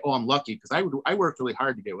there and say, oh, I'm lucky, because I worked really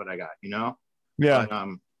hard to get what I got, you know? Yeah. But,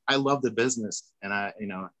 I love the business, and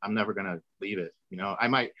I'm never gonna leave it. You know, I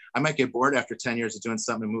might get bored after 10 years of doing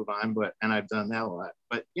something and move on, and I've done that a lot.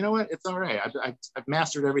 But you know what? It's all right. I've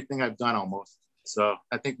mastered everything I've done almost. So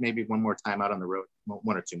I think maybe one more time out on the road,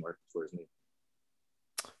 one or two more tours maybe.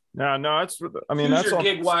 No, that's Use your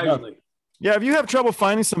gig wisely. Yeah, if you have trouble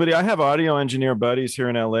finding somebody, I have audio engineer buddies here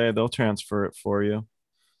in LA. They'll transfer it for you.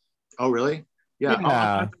 Oh, really?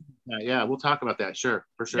 Yeah. Yeah, we'll talk about that. Sure,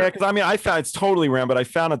 for sure. Yeah, because I mean, I found it's totally random, but I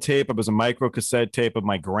found a tape. It was a micro cassette tape of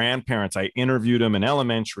my grandparents. I interviewed them in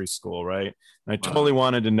elementary school, right? And I totally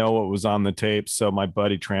wanted to know what was on the tape, so my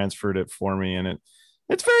buddy transferred it for me, and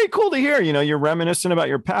it's very cool to hear. You know, you're reminiscent about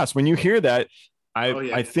your past. When you hear that,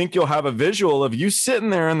 I think you'll have a visual of you sitting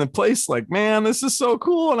there in the place like, man, this is so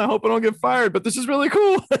cool, and I hope I don't get fired, but this is really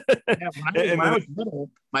cool. When I was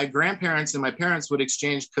little, my grandparents and my parents would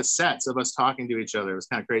exchange cassettes of us talking to each other. It was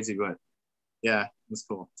kind of crazy, but yeah, it was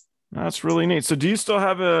cool. That's really neat. So do you still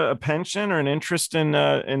have a penchant or an interest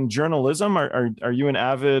in journalism? Are you an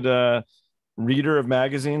avid reader of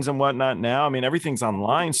magazines and whatnot now? I mean, everything's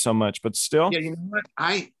online so much, but still. Yeah, you know what?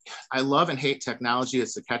 I love and hate technology.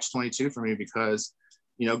 It's a catch-22 for me because,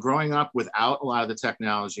 you know, growing up without a lot of the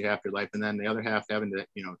technology half your life, and then the other half having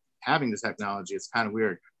the technology, it's kind of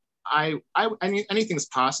weird. I mean, anything's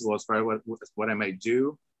possible as far as what I might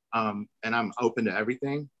do, and I'm open to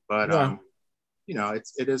everything. But you know,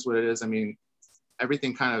 it is what it is. I mean,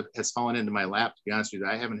 everything kind of has fallen into my lap. To be honest with you,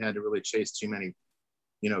 I haven't had to really chase too many,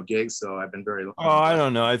 you know, gigs. So I've been very lucky. Oh, I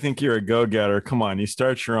don't know. I think you're a go-getter. Come on, you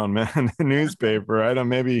start your own newspaper.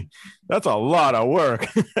 Maybe that's a lot of work.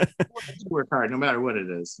 Work hard, no matter what it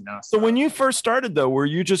is, you know. So when you first started, though, were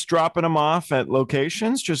you just dropping them off at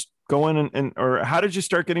locations, just going or how did you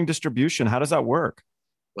start getting distribution? How does that work?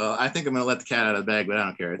 Well, I think I'm going to let the cat out of the bag, but I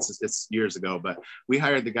don't care. It's years ago, but we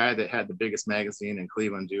hired the guy that had the biggest magazine in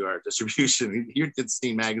Cleveland do our distribution. He did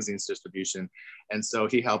Steam Magazine's distribution, and so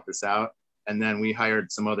he helped us out. And then we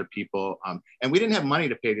hired some other people, and we didn't have money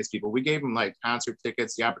to pay these people. We gave them like concert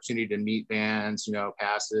tickets, the opportunity to meet bands, you know,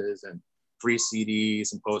 passes and free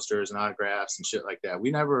CDs and posters and autographs and shit like that.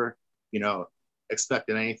 We never, you know,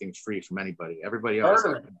 expected anything free from anybody. Everybody else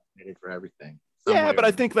paid for everything. Yeah, but I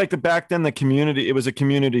think like back then the community, it was a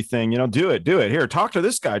community thing, you know, do it here, talk to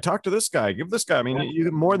this guy, give this guy. I mean, you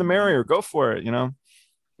more the merrier, go for it, you know,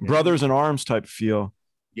 brothers in arms type feel.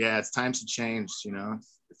 Yeah, it's times to change, you know.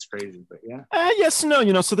 It's crazy, but yeah. Yes, no,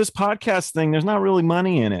 you know, so this podcast thing, there's not really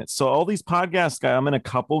money in it. So all these podcast guys, I'm in a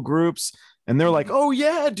couple groups and they're like, oh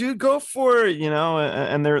yeah, dude, go for it, you know,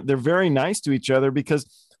 and they're very nice to each other because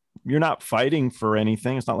you're not fighting for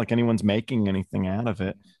anything. It's not like anyone's making anything out of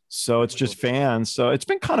it. So it's just fans. So it's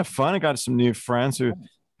been kind of fun. I got some new friends who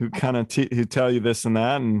kind of who tell you this and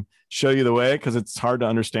that and show you the way, because it's hard to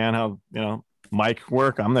understand how, you know, mic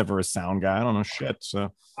work. I'm never a sound guy. I don't know shit.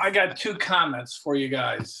 So I got two comments for you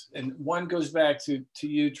guys, and one goes back to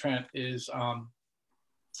you, Trent. Is a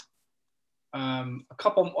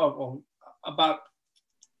couple of about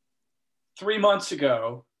 3 months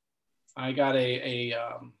ago, I got a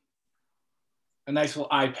nice little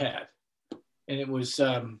iPad, and it was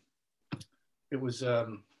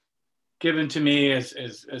given to me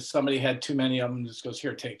as somebody had too many of them. Just goes,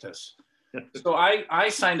 here, take this. So I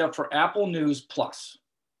signed up for Apple News Plus,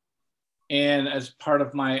 and as part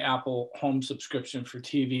of my Apple Home subscription for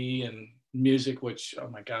TV and music, which, oh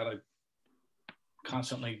my God, I'm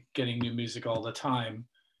constantly getting new music all the time.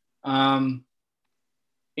 And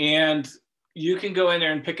you can go in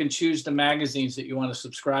there and pick and choose the magazines that you want to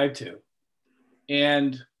subscribe to.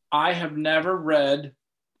 And I have never read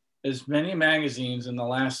as many magazines in the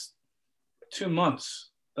last 2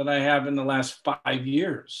 months that I have in the last 5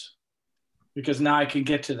 years, because now I can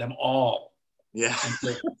get to them all. Yeah.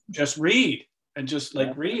 And just read and just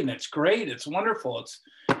like read. And it's great. It's wonderful.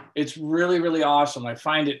 It's really, really awesome. I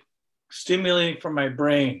find it stimulating for my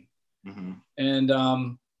brain. Mm-hmm. And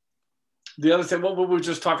the other thing, what we were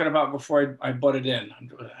just talking about before I butted in.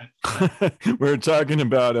 We were talking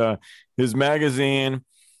about his magazine.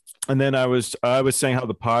 And then I was saying how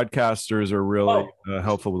the podcasters are really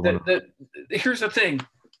helpful with one. Here's the thing,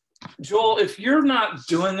 Joel, if you're not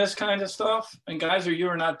doing this kind of stuff, and guys, you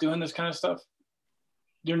are not doing this kind of stuff,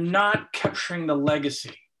 you're not capturing the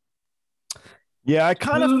legacy. Yeah, I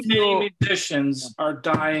kind of feel many musicians are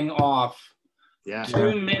dying off. Yeah.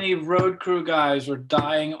 Too many road crew guys are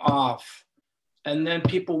dying off. And then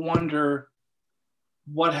people wonder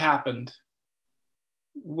what happened.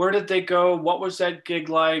 Where did they go? What was that gig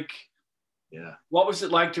like? Yeah. What was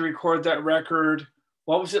it like to record that record?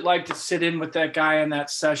 What was it like to sit in with that guy in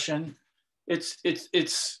that session? It's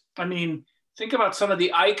I mean, think about some of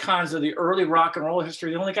the icons of the early rock and roll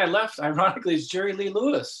history. The only guy left, ironically, is Jerry Lee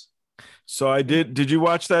Lewis. So I did you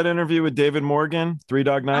watch that interview with David Morgan, Three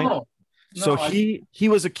Dog Night? No. So he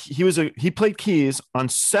played keys on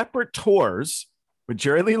separate tours with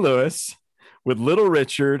Jerry Lee Lewis, with Little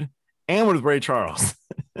Richard, and with Ray Charles.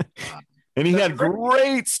 And he had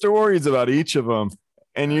great stories about each of them.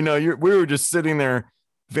 And, you know, we were just sitting there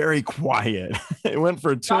very quiet. It went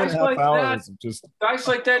for 2.5 hours. Guys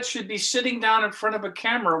like that should be sitting down in front of a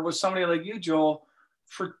camera with somebody like you, Joel,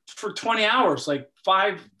 for 20 hours, like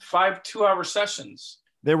five 2-hour sessions.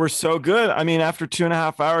 They were so good. I mean, after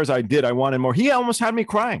 2.5 hours, I wanted more. He almost had me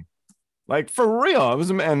crying. Like, for real. It was,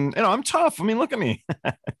 and I'm tough. I mean, look at me.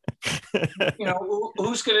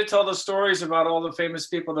 Who's going to tell the stories about all the famous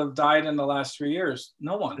people that have died in the last 3 years?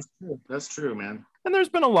 No one. That's true, man. And there's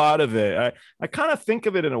been a lot of it. I kind of think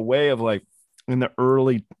of it in a way of like in the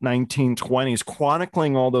early 1920s,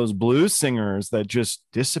 chronicling all those blues singers that just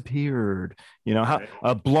disappeared. How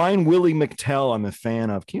a blind Willie McTell I'm a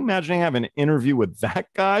fan of. Can you imagine having an interview with that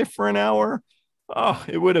guy for an hour? Oh,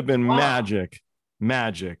 it would have been magic.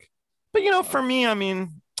 But for me, I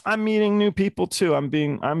mean, I'm meeting new people too. I'm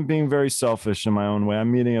being very selfish in my own way.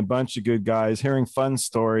 I'm meeting a bunch of good guys, hearing fun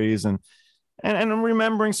stories and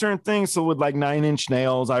remembering certain things. So with like 9 Inch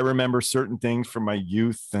Nails, I remember certain things from my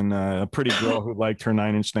youth, and a pretty girl who liked her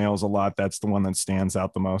 9 Inch Nails a lot. That's the one that stands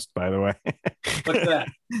out the most, by the way. What's that?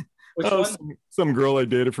 Which one? Some girl I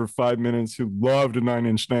dated for 5 minutes who loved 9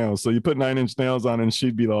 Inch Nails. So you put 9 Inch Nails on and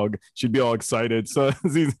she'd be all excited. So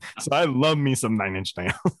I love me some 9 Inch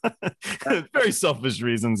Nails. Very selfish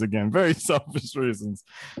reasons again. Very selfish reasons.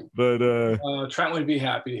 But Trent would be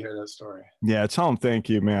happy to hear that story. Yeah, tell him thank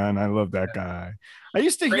you, man. I love that guy. I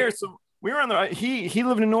used to hear, so we were on the he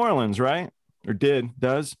lived in New Orleans, right? Or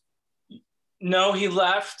does? No, he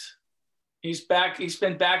left. He's back. He's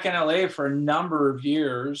been back in LA for a number of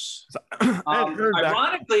years.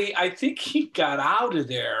 Ironically, I think he got out of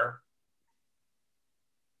there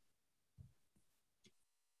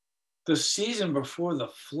the season before the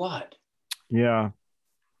flood. Yeah.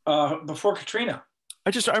 Before Katrina. I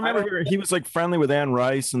remember he was like friendly with Anne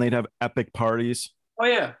Rice, and they'd have epic parties. Oh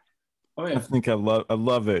yeah. I think I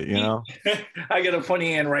love it. I got a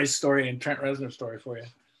funny Anne Rice story and Trent Reznor story for you.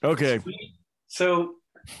 Okay. So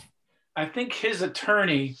I think his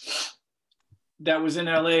attorney that was in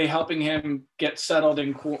LA helping him get settled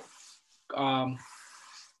in and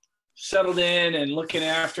looking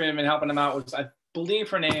after him and helping him out was, I believe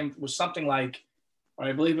her name was something like, or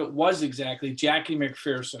I believe it was exactly Jackie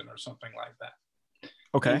McPherson or something like that.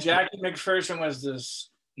 Okay. And Jackie McPherson was this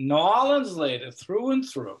New Orleans lady through and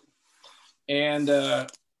through. And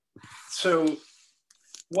so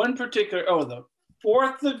one particular, the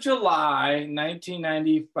 4th of July,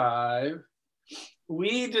 1995,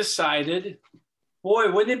 we decided,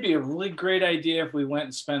 boy, wouldn't it be a really great idea if we went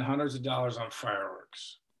and spent hundreds of dollars on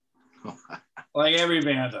fireworks? Like every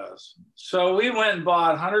band does. So we went and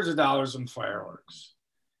bought hundreds of dollars in fireworks.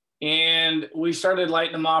 And we started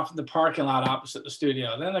lighting them off in the parking lot opposite the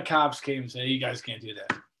studio. Then the cops came and said, you guys can't do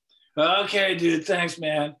that. Okay, dude, thanks,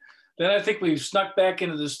 man. Then I think we snuck back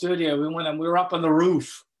into the studio. We were up on the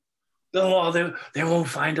roof. Oh, they won't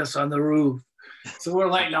find us on the roof. So we're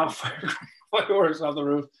lighting off fireworks off the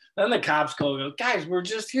roof. Then the cops go, guys, we're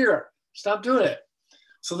just here. Stop doing it.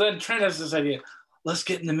 So then Trent has this idea. Let's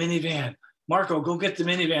get in the minivan. Marco, go get the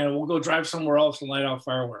minivan and we'll go drive somewhere else and light off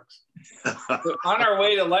fireworks. So on our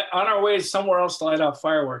way somewhere else to light off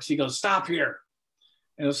fireworks, he goes, stop here.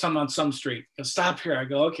 And it was on some street. He goes, stop here. I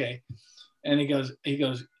go, okay. And he goes,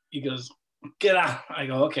 get out. I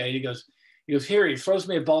go, okay. He goes, here, he throws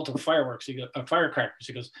me a bolt of fireworks. He goes, firecrackers.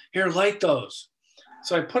 He goes, here, light those.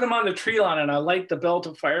 So I put them on the tree line and I light the belt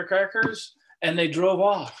of firecrackers and they drove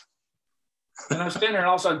off. And I'm standing there and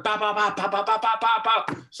all of a sudden, pop, pop, pop, pop, pop, pop, pop, pop,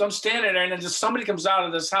 pop. So I'm standing there and then just somebody comes out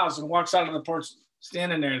of this house and walks out of the porch,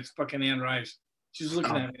 standing there. It's fucking Anne Rice. She's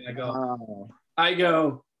looking at me and I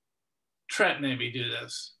go, Trent made me do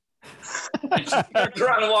this. And she turns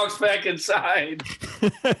around and walks back inside.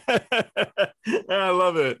 I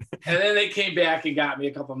love it. And then they came back and got me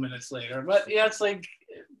a couple minutes later. But yeah, it's like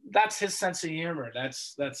that's his sense of humor.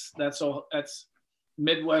 That's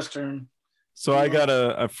Midwestern. So I got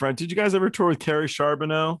a friend. Did you guys ever tour with Carrie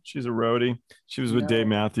Charbonneau? She's a roadie. She was with Dave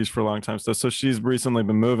Matthews for a long time. So she's recently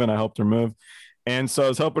been moving. I helped her move. And so I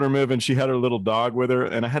was helping her move and she had her little dog with her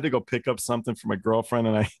and I had to go pick up something for my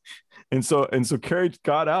girlfriend. And so Carrie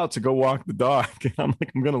got out to go walk the dog. And I'm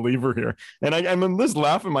like, I'm going to leave her here. And I'm just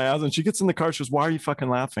laughing my ass. And she gets in the car. She goes, why are you fucking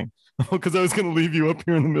laughing? Because I was going to leave you up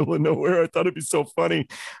here in the middle of nowhere. I thought it'd be so funny.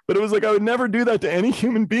 But it was like, I would never do that to any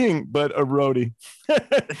human being, but a roadie.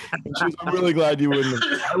 And she was, I'm really glad you wouldn't.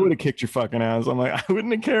 I would have kicked your fucking ass. I'm like, I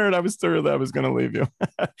wouldn't have cared. I was sure that I was going to leave you.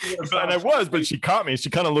 And I was, but she caught me. She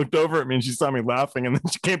kind of looked over at me and she saw me laughing. And then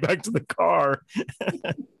she came back to the car.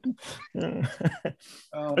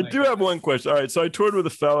 I do have one question. All right. So I toured with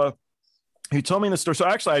a fella. He told me the story. So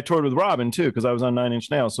actually, I toured with Robin too, because I was on 9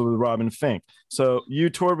 Inch Nails. So with Robin Fink. So you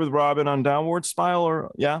toured with Robin on Downward Spiral,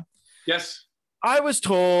 or yeah? Yes. I was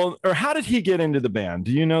told, or how did he get into the band?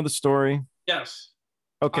 Do you know the story? Yes.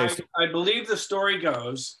 Okay. I believe the story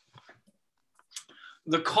goes,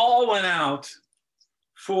 the call went out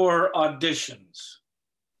for auditions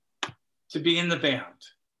to be in the band.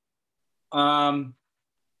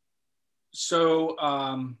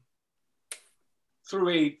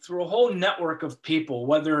 Through a whole network of people,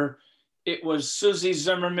 whether it was Susie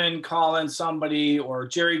Zimmerman calling somebody, or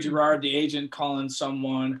Jerry Gerard, the agent, calling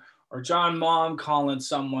someone, or John Mom calling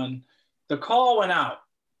someone, the call went out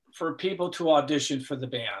for people to audition for the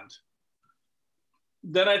band.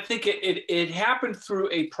 Then I think it happened through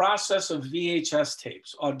a process of VHS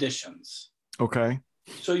tapes, auditions. Okay.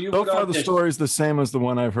 So so far the story is the same as the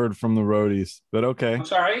one I've heard from the roadies, but okay. I'm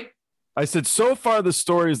sorry? I said, so far the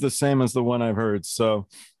story is the same as the one I've heard. So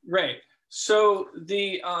right. So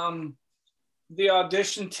the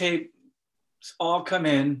audition tapes all come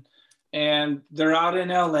in, and they're out in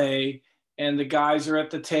LA, and the guys are at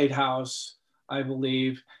the Tate House, I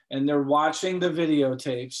believe, and they're watching the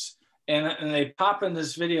videotapes, and they pop in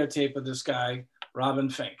this videotape of this guy, Robin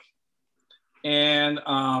Fink. And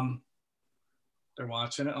they're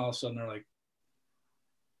watching it. All of a sudden, they're like,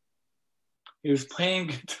 he was playing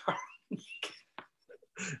guitar.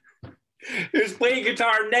 He was playing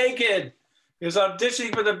guitar naked. He was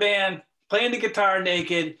auditioning for the band, playing the guitar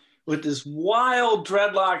naked with this wild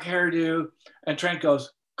dreadlock hairdo. And Trent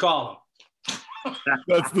goes, call him.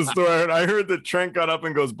 That's the story. I heard that Trent got up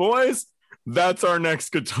and goes, boys, that's our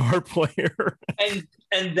next guitar player.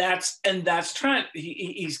 and that's Trent.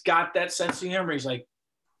 He's got that sense of humor. He's like,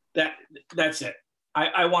 that's it.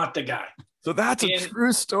 I want the guy. So that's a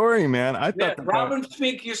true story, man. I thought Robin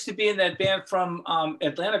Fink used to be in that band from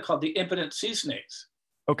Atlanta called the Impotent Sea Snakes.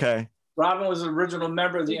 Okay. Robin was an original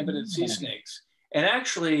member of the Impotent Sea Snakes. And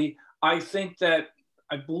actually, I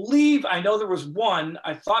know there was one,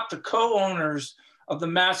 I thought the co-owners of the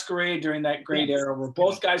Masquerade during that great era were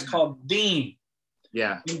both guys called Dean.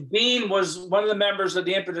 Yeah. And Dean was one of the members of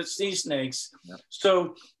the Impotent Sea Snakes. Yep.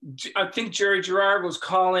 So I think Jerry Gerard was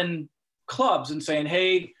calling clubs and saying,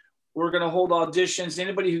 hey, we're going to hold auditions,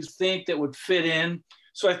 anybody who think that would fit in.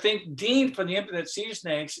 So I think Dean from the Impotent Sea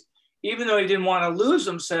Snakes, even though he didn't want to lose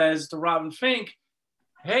them, says to Robin Fink,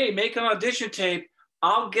 hey, make an audition tape.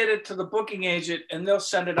 I'll get it to the booking agent and they'll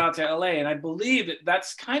send it out to LA. And I believe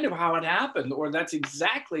that's kind of how it happened, or that's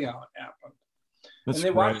exactly how it happened. And they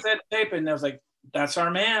watched that tape and they was like, that's our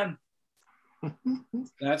man.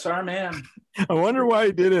 That's our man. I wonder why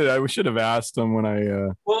he did it. I should have asked him when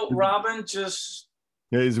I... Well, Robin just...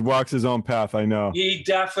 Yeah, he walks his own path, I know. He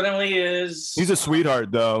definitely is. He's a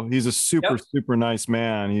sweetheart, though. He's a super nice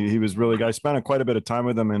man. He was really... I spent quite a bit of time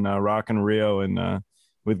with him in Rock in Rio and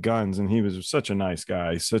with Guns, and he was such a nice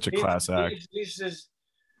guy. Such a class act. He's just...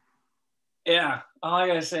 Yeah, all I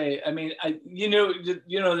gotta say, I mean, you know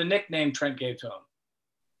the nickname Trent gave to him?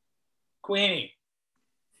 Queenie.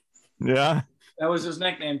 Yeah? That was his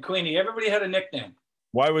nickname, Queenie. Everybody had a nickname.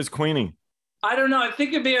 Why was Queenie? I don't know. I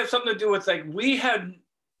think it may have something to do with, like, we had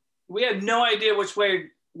no idea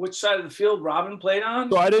which side of the field Robin played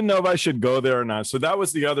on. So I didn't know if I should go there or not. So that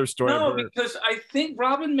was the other story. No, because I think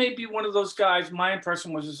Robin may be one of those guys. My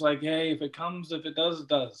impression was just like, hey, if it comes, if it does, it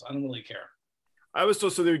does. I don't really care. I was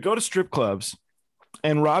told, so they would go to strip clubs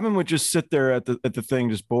and Robin would just sit there at the thing,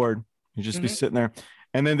 just bored. He'd just be sitting there.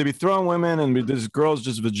 And then they'd be throwing women and this girl's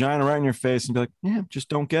just vagina right in your face and be like, yeah, just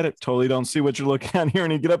don't get it. Totally don't see what you're looking at here.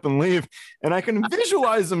 And he'd get up and leave. And I can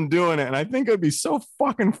visualize him doing it. And I think it'd be so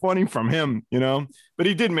fucking funny from him, you know? But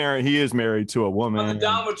he is married to a woman. On the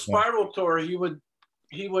Downward Spiral tour, he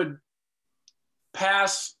would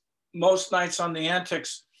pass most nights on the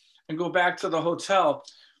Antics and go back to the hotel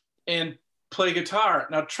and play guitar.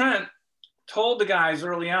 Now, Trent told the guys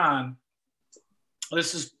early on,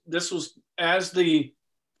 this was as the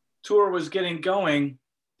tour was getting going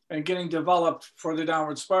and getting developed for the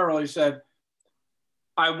Downward Spiral, he said,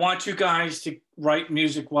 I want you guys to write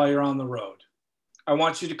music while you're on the road. I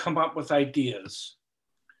want you to come up with ideas.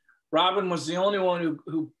 Robin was the only one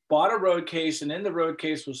who bought a road case, and in the road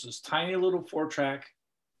case was this tiny little 4-track.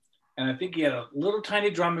 And I think he had a little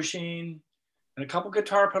tiny drum machine and a couple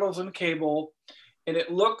guitar pedals and a cable. And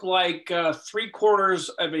it looked like 3/4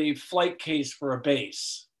 of a flight case for a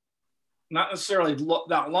bass. Not necessarily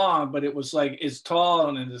that long, but it was like as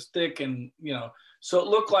tall and as thick, and so it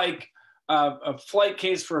looked like a flight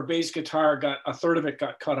case for a bass guitar. A third of it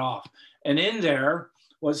got cut off, and in there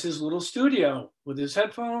was his little studio with his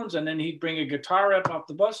headphones, and then he'd bring a guitar up off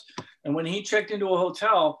the bus. And when he checked into a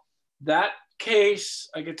hotel, that case,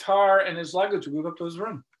 a guitar, and his luggage would go up to his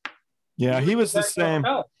room. Yeah, he was the same.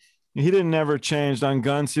 He didn't never change on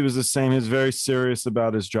Guns. He was the same. He was very serious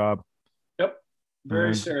about his job. Yep.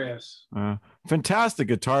 Very serious. Fantastic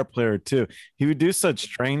guitar player too. He would do such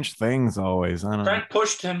strange things always. I don't know. Trent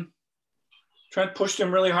pushed him. Trent pushed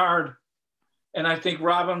him really hard. And I think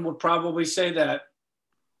Robin would probably say that.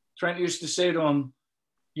 Trent used to say to him,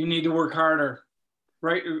 you need to work harder,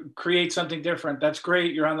 right? Create something different. That's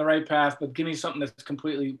great. You're on the right path, but give me something that's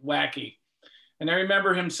completely wacky. And I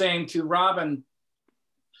remember him saying to Robin,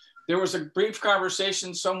 there was a brief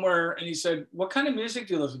conversation somewhere, and he said, what kind of music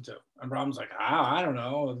do you listen to? And Robin's like, I don't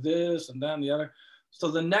know, this and then the other. So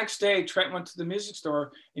the next day, Trent went to the music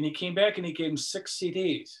store, and he came back and he gave him 6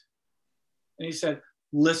 CDs. And he said,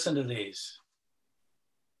 listen to these.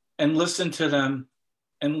 And listen to them,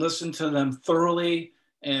 and listen to them thoroughly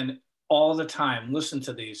and all the time. Listen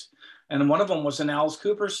to these. And one of them was an Alice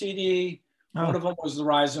Cooper CD. Oh. One of them was The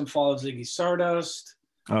Rise and Fall of Ziggy Stardust.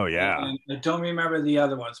 Oh, yeah. And I don't remember the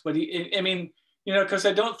other ones. But because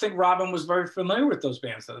I don't think Robin was very familiar with those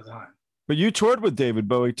bands at the time. But you toured with David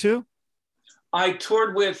Bowie, too? I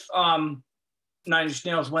toured with 9 Inch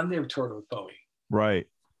Nails when they toured with Bowie. Right.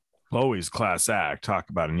 Bowie's class act.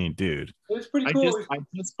 Talk about a neat dude. It was pretty cool. I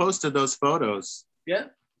just posted those photos. Yeah.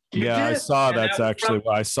 Yeah, I saw that's actually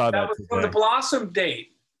why I saw that. That was from the Blossom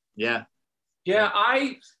date. Yeah. Yeah,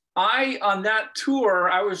 I on that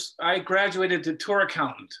tour, I graduated to tour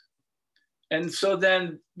accountant. And so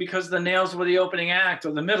then because the Nails were the opening act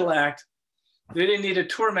or the middle act, they didn't need a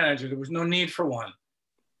tour manager. There was no need for one.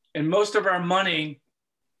 And most of our money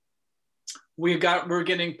we're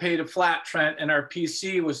getting paid a flat, Trent, and our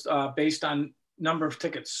PC was based on number of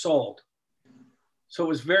tickets sold. So it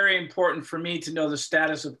was very important for me to know the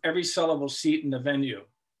status of every sellable seat in the venue.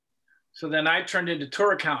 So then I turned into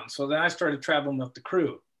tour accountant. So then I started traveling with the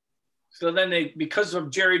crew. So then because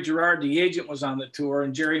of Jerry Gerard, the agent was on the tour,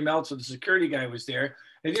 and Jerry Meltzer, the security guy, was there.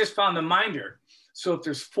 They just found the minder. So if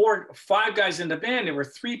there's 5 guys in the band, there were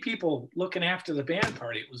 3 people looking after the band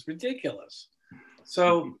party. It was ridiculous.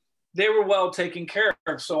 So they were well taken care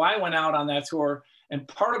of. So I went out on that tour, and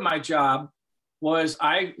part of my job was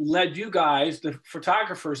I led you guys, the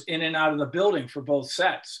photographers, in and out of the building for both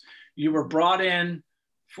sets. You were brought in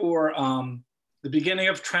for the beginning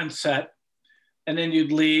of Trent's set, and then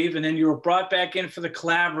you'd leave, and then you were brought back in for the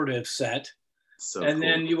collaborative set.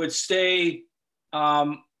 Then you would stay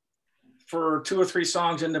for 2 or 3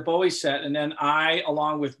 songs in the Bowie set, and then I,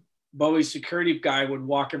 along with Bowie's security guy, would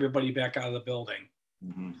walk everybody back out of the building.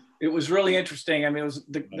 Mm-hmm. It was really interesting. I mean, it was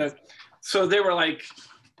so they were like,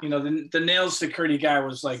 the Nails security guy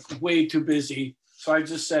was like way too busy. So I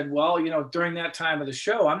just said, well, during that time of the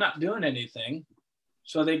show, I'm not doing anything.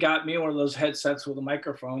 So they got me one of those headsets with a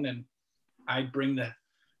microphone, and I'd bring the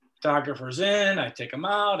photographers in, I'd take them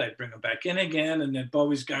out, I'd bring them back in again, and then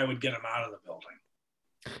Bowie's guy would get them out of the building.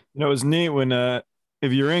 It was neat when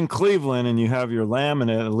if you're in Cleveland and you have your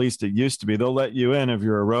laminate, at least it used to be, they'll let you in. If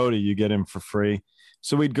you're a roadie, you get in for free.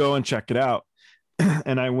 So we'd go and check it out.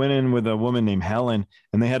 And I went in with a woman named Helen,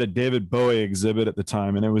 and they had a David Bowie exhibit at the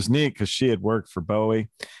time. And it was neat because she had worked for Bowie.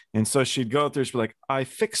 And so she'd go through, she'd be like, I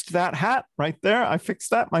fixed that hat right there. I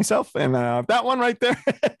fixed that myself. And that one right there.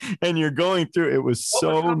 And you're going through, it was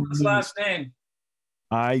so. What was his last name?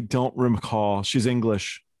 I don't recall. She's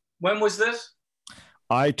English. When was this?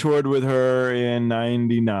 I toured with her in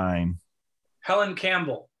 99. Helen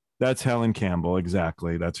Campbell. That's Helen Campbell.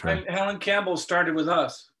 Exactly. That's her. And Helen Campbell started with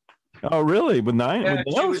us. Oh, really? With 9? Yeah,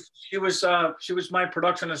 she was my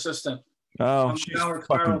production assistant. Oh, she's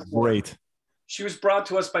fucking great. She was brought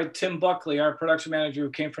to us by Tim Buckley, our production manager, who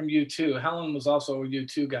came from U2. Helen was also a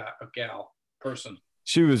U2 person.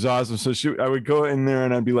 She was awesome. So I would go in there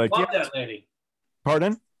and I'd be like, Love that lady.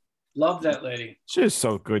 Pardon? Love that lady. She was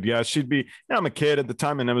so good. Yeah, she'd be. I'm a kid at the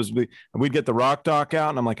time, and we'd get the Rock Doc out,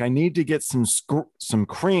 and I'm like, I need to get some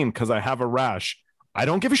cream because I have a rash. I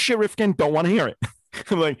don't give a shit, Rifkin. Don't want to hear it.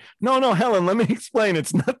 I'm like, no, Helen, let me explain.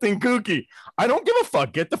 It's nothing kooky. I don't give a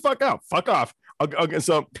fuck. Get the fuck out. Fuck off.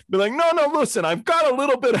 So be like, no, listen, I've got a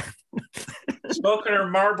little bit of smoking her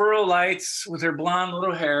Marlboro Lights with her blonde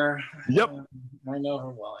little hair. Yep. I know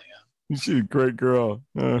her well, yeah. She's a great girl.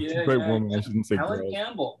 Great woman. I shouldn't say Helen girl.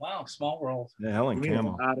 Campbell. Wow, small world. Yeah, Helen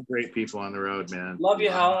Campbell. A lot of great people on the road, man. Love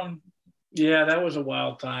you, Helen. Yeah, that was a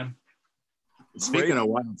wild time. Speaking of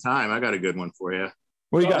wild time, I got a good one for you.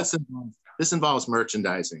 What do you got? This involves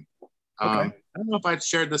merchandising. Okay. I don't know if I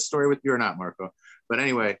shared this story with you or not, Marco. But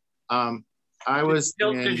anyway,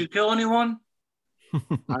 Did you kill anyone?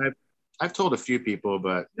 I've told a few people,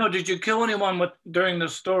 but no. Did you kill anyone during the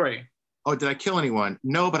story? Oh, did I kill anyone?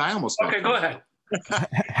 No, but I almost. Okay, go ahead.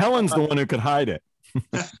 Helen's the one who could hide it.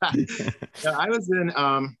 Yeah, I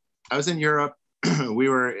was in Europe. we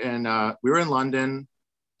were in London.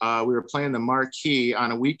 we were playing the Marquee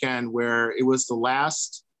on a weekend where it was the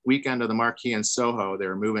last weekend of the Marquee in Soho. They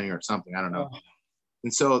were moving or something, I don't know.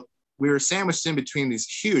 And so we were sandwiched in between these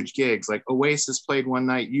huge gigs, like Oasis played one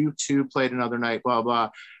night, U2 played another night, blah, blah.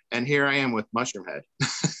 And here I am with Mushroomhead.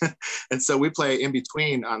 And so we play in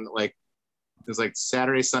between on like, it was like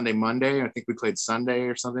Saturday, Sunday, Monday. I think we played Sunday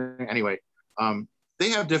or something. Anyway, they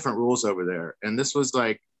have different rules over there. And this was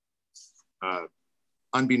like,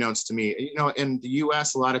 unbeknownst to me, you know, in the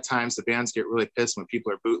US, a lot of times the bands get really pissed when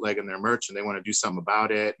people are bootlegging their merch and they want to do something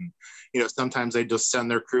about it. And, you know, sometimes they just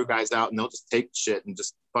send their crew guys out and they'll just take shit and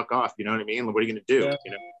just fuck off. You know what I mean? What are you going to do? Yeah.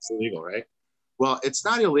 You know, it's illegal, right? Well, it's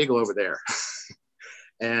not illegal over there.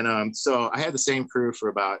 And so I had the same crew for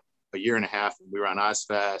about a year and a half. And we were on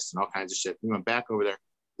Ozfest and all kinds of shit. We went back over there.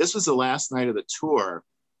 This was the last night of the tour.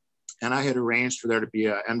 And I had arranged for there to be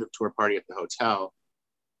an end of tour party at the hotel.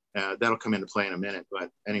 That'll come into play in a minute. But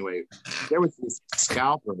anyway, there was these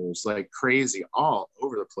scalpers like crazy all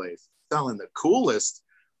over the place selling the coolest,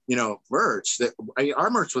 you know, merch that our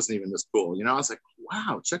merch wasn't even this cool. You know, I was like,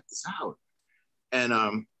 wow, check this out.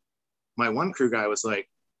 And my one crew guy was like,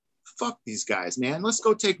 fuck these guys, man. Let's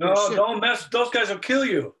go take their shit. Don't mess. Those guys will kill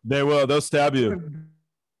you. They will. They'll stab you.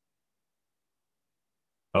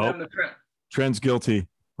 Oh, Trent's guilty.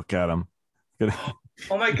 Look at him.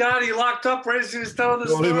 Oh my God, he locked up right as he was telling the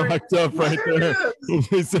story. He locked up right there.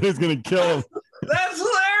 He said he's going to kill him. That's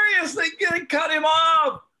hilarious. They cut him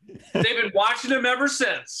off. They've been watching him ever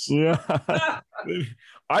since. Yeah.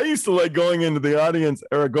 I used to like going into the audience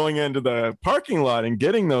or going into the parking lot and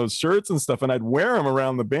getting those shirts and stuff, and I'd wear them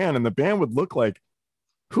around the band, and the band would look like,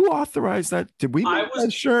 who authorized that? Did we make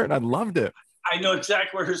that shirt? And I loved it. I know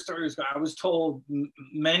exactly where her story is going. I was told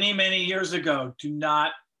many, many years ago, do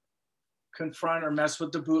not confront or mess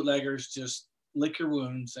with the bootleggers. Just lick your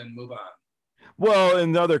wounds and move on. Well,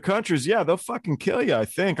 in other countries, yeah, they'll fucking kill you, I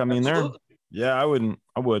think. I mean, I wouldn't.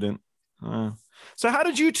 So how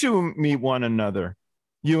did you two meet one another?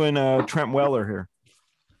 You and Trent Weller here.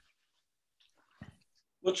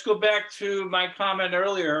 Let's go back to my comment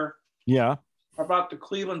earlier. Yeah. About the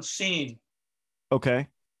Cleveland scene. Okay.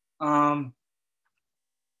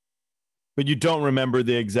 But you don't remember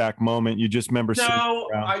the exact moment. You just remember. No,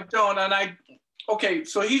 I don't. And okay,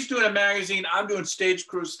 so he's doing a magazine. I'm doing stage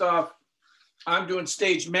crew stuff. I'm doing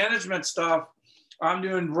stage management stuff. I'm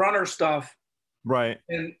doing runner stuff. Right.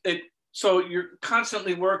 And so you're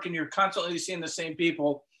constantly working. You're constantly seeing the same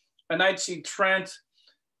people. And I'd see Trent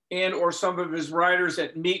and or some of his writers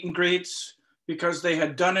at meet and greets because they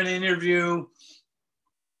had done an interview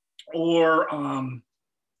or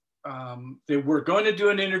they were going to do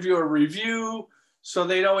an interview or review. So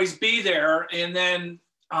they'd always be there. And then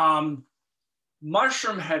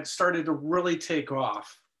Mushroomhead started to really take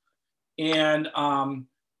off. And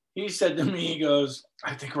he said to me, he goes,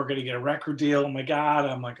 I think we're going to get a record deal. Oh my God.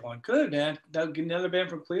 I'm like, going, good, man. Get another band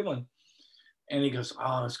from Cleveland. And he goes,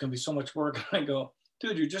 oh, it's going to be so much work. And I go,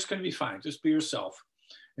 dude, you're just going to be fine. Just be yourself.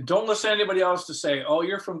 And don't listen to anybody else to say, oh,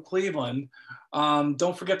 you're from Cleveland.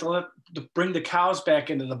 Don't forget to bring the cows back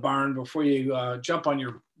into the barn before you jump on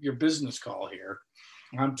your business call here.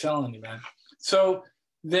 I'm telling you, man. So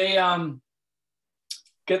they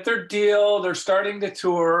get their deal. They're starting the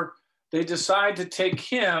tour. They decide to take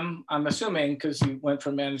him, I'm assuming, because he went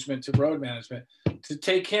from management to road management, to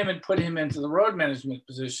take him and put him into the road management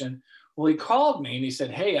position. Well, he called me and he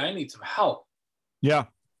said, hey, I need some help. Yeah.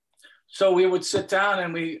 So we would sit down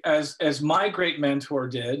and we, as my great mentor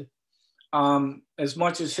did, as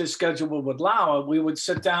much as his schedule would allow, we would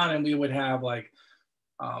sit down and we would have like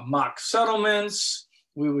mock settlements.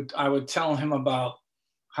 I would tell him about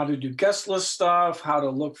how to do guest list stuff, how to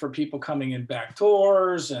look for people coming in back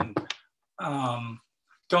doors, and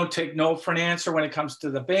don't take no for an answer when it comes to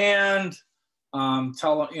the band.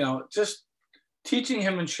 Tell him, just teaching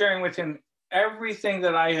him and sharing with him everything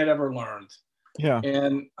that I had ever learned. Yeah.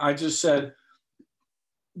 And I just said,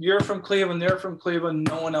 you're from Cleveland, they're from Cleveland.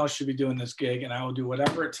 No one else should be doing this gig, and I will do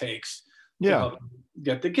whatever it takes to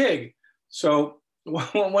get the gig. So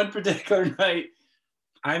one particular night,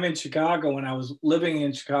 I'm in Chicago, and I was living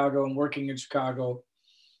in Chicago and working in Chicago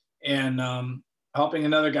and helping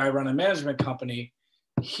another guy run a management company.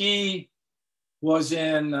 He was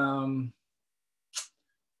in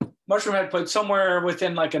Mushroomhead played somewhere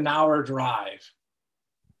within like an hour drive.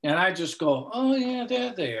 And I just go, oh yeah,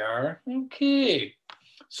 there they are. Okay.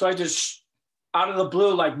 So I just, out of the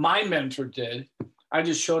blue, like my mentor did, I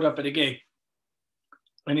just showed up at a gig.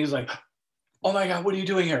 And he's like, oh my God, what are you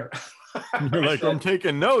doing here? You're like, I'm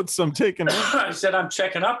taking notes. I said, I'm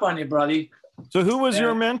checking up on you, buddy. So who was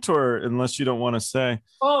your mentor, unless you don't want to say?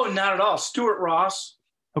 Oh, not at all. Stuart Ross.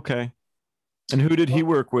 Okay. And who did he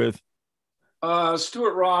work with?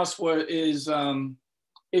 Stuart Ross is,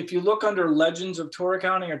 if you look under Legends of Tour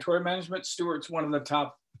Accounting or Tour Management, Stuart's one of the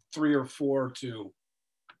top 3 or 4 too.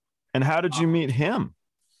 And how did you meet him?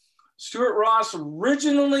 Stuart Ross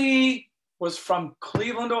originally was from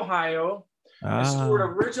Cleveland, Ohio. And Stuart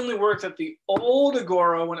originally worked at the old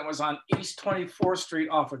Agora when it was on East 24th Street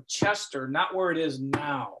off of Chester, not where it is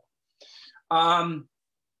now. And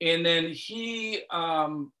then he,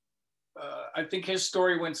 I think his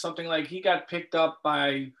story went something like he got picked up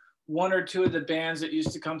by 1 or 2 of the bands that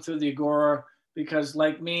used to come through the Agora because,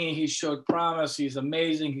 like me, he showed promise. He's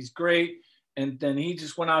amazing. He's great. And then he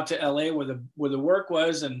just went out to LA where the work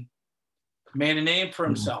was and made a name for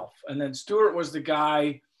himself. And then Stuart was the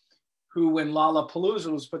guy who, when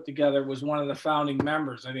Lollapalooza was put together, was one of the founding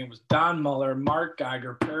members. I think it was Don Muller, Mark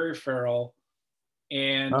Geiger, Perry Farrell,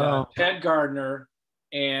 and Ted Gardner,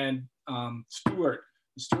 and Stuart.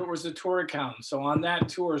 Stuart was the tour accountant. So on that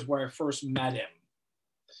tour is where I first met him.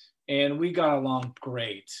 And we got along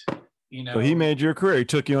great. You know, so he made your career. He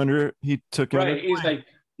took you under. Right. He's like,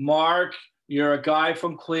 Mark, you're a guy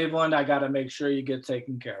from Cleveland. I got to make sure you get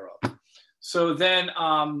taken care of. So then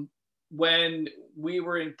when we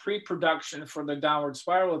were in pre-production for the Downward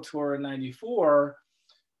Spiral tour in '94,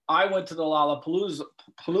 I went to the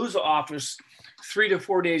Lollapalooza office 3 to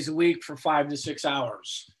 4 days a week for 5 to 6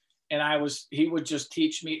 hours. And he would just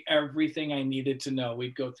teach me everything I needed to know.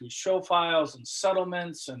 We'd go through show files and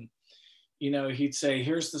settlements. And, you know, he'd say,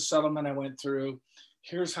 here's the settlement I went through.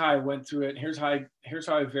 Here's how I went through it. Here's how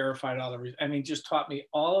I verified all the reasons. I mean, just taught me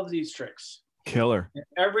all of these tricks. Killer.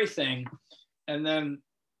 Everything. And then,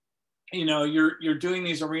 you know, you're doing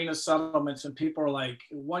these arena settlements and people are like,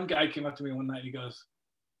 one guy came up to me one night, he goes,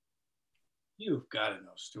 "You've got to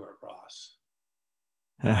know Stuart Ross."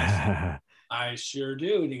 I sure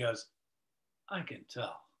do. And he goes, "I can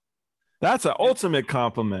tell." That's an ultimate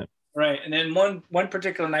compliment. Right. And then one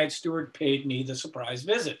particular night, Stuart paid me the surprise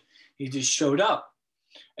visit. He just showed up.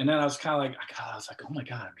 And then I was kind of like, oh my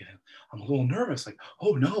God, I'm a little nervous. Like,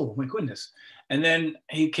 oh no, oh my goodness. And then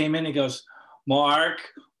he came in, he goes, "Mark,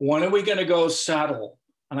 when are we going to go settle?"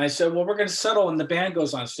 And I said, "Well, we're going to settle when the band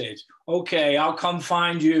goes on stage." "Okay, I'll come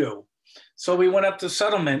find you." So we went up to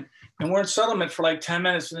settlement and we're in settlement for like 10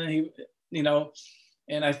 minutes. And then he, you know,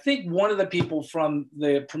 and I think one of the people from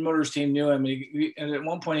the promoters team knew him. And at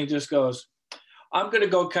one point he just goes, "I'm going to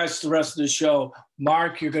go catch the rest of the show.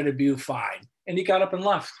 Mark, you're going to be fine." And he got up and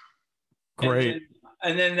left. Great.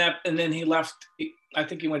 And then he left. I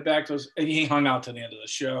think he went back to he hung out to the end of the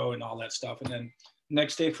show and all that stuff. And then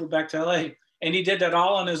next day flew back to LA. And he did that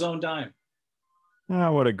all on his own dime.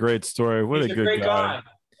 Oh, what a great story. What He's a good great guy.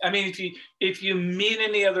 I mean, if you meet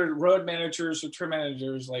any other road managers or tour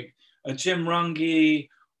managers like a Jim Runge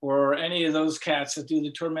or any of those cats that do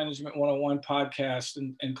the Tour Management 101 podcast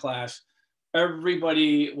and class,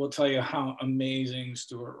 everybody will tell you how amazing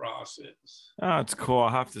Stuart Ross is. Oh, it's cool. I'll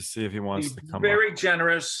have to see if he wants to come. Very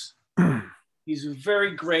generous. He's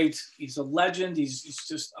very great. He's a legend. He's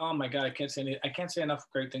just, oh my God, I can't say enough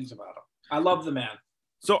great things about him. I love the man.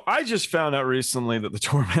 So I just found out recently that the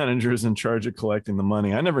tour manager is in charge of collecting the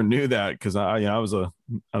money. I never knew that because I was a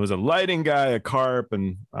lighting guy, a carp,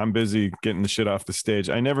 and I'm busy getting the shit off the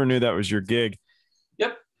stage. I never knew that was your gig.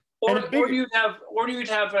 Yep. Or you'd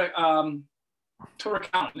have a tour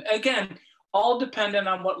accountant. Again, all dependent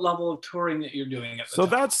on what level of touring that you're doing at the time.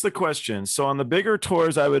 That's the question. So on the bigger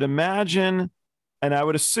tours, I would imagine, and I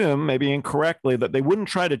would assume, maybe incorrectly, that they wouldn't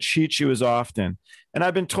try to cheat you as often. And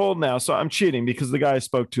I've been told now, so I'm cheating because the guy I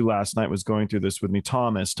spoke to last night was going through this with me,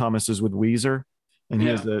 Thomas. Thomas is with Weezer, and he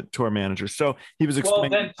is the tour manager. So he was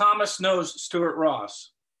explaining. Well, then Thomas knows Stuart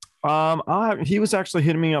Ross. He was actually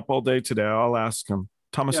hitting me up all day today. I'll ask him.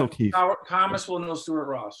 Thomas O'Keefe. Thomas will know Stuart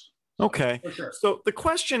Ross. Okay. Sure. So the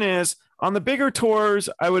question is, on the bigger tours,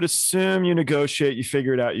 I would assume you negotiate, you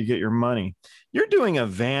figure it out, you get your money. You're doing a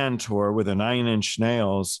van tour with a 9-inch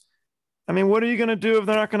nails. I mean, what are you going to do if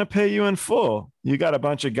they're not going to pay you in full? You got a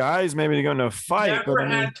bunch of guys, maybe to go into a fight.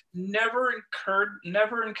 Never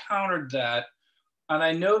encountered that. And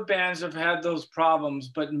I know bands have had those problems,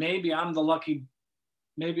 but maybe I'm the lucky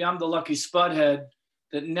Spudhead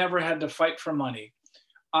that never had to fight for money.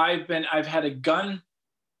 I've had a gun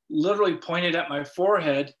literally pointed at my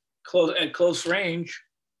forehead at close range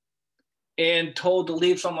and told to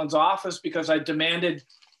leave someone's office because I demanded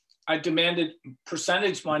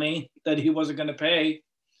percentage money that he wasn't going to pay.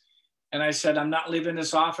 And I said, "I'm not leaving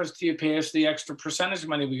this office till you pay us the extra percentage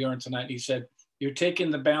money we earned tonight." And he said, "You're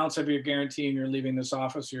taking the balance of your guarantee and you're leaving this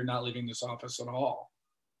office. You're not leaving this office at all."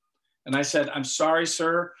 And I said, "I'm sorry,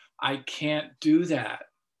 sir. I can't do that."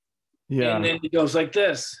 Yeah. And then he goes like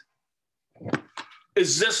this.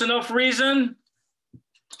 is this enough reason?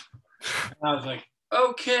 And I was like,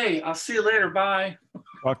 okay, I'll see you later. Bye.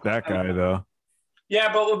 Fuck that guy, though.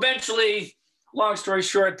 Yeah, but eventually, long story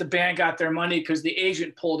short, the band got their money because the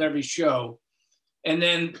agent pulled every show. And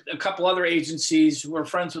then a couple other agencies who were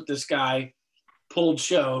friends with this guy pulled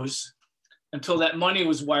shows until that money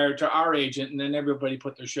was wired to our agent, and then everybody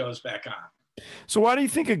put their shows back on. So why do you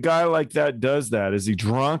think a guy like that does that? Is he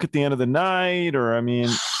drunk at the end of the night? Or, I mean,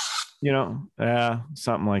 you know,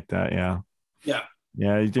 something like that. Yeah. Yeah.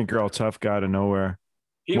 Yeah. You think you're all tough guy out of nowhere.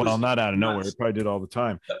 Well, not out of nowhere. He probably did all the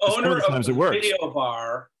time. The owner of the video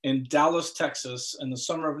bar in Dallas, Texas, in the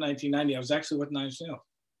summer of 1990, I was actually with Nine Inch Nails.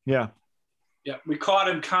 Yeah. Yeah. We caught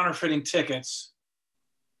him counterfeiting tickets.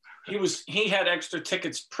 He had extra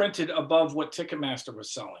tickets printed above what Ticketmaster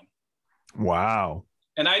was selling. Wow.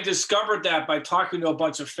 And I discovered that by talking to a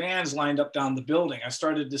bunch of fans lined up down the building. I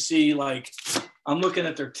started to see, like, I'm looking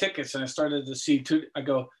at their tickets, and I started to see I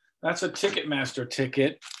go, that's a Ticketmaster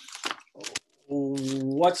ticket.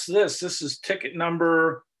 What's this? This is ticket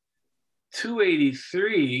number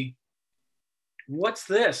 283. What's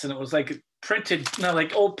this? And it was like printed,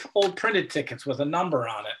 like old printed tickets with a number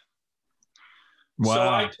on it.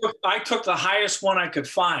 Wow. So I took the highest one I could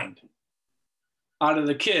find out of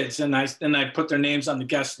the kids, and I put their names on the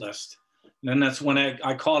guest list. And then that's when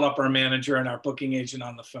I called up our manager and our booking agent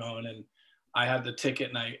on the phone, and I had the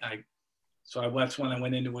ticket, and that's when I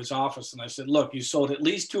went into his office and I said, look, you sold at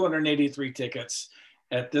least 283 tickets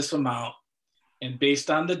at this amount, and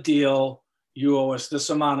based on the deal, you owe us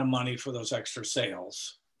this amount of money for those extra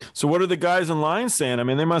sales. So what are the guys in line saying? I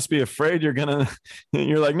mean, they must be afraid you're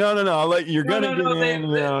like, no, I'll let you, get in.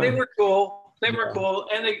 They were cool. They were cool.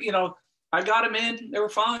 And they, I got them in. They were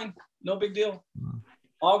fine. No big deal.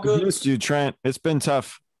 All good. I missed you, Trent. It's been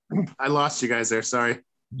tough. I lost you guys there. Sorry.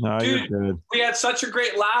 No, dude, you're good. We had such a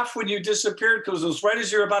great laugh when you disappeared, because it was right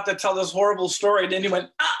as you were about to tell this horrible story. And then you went,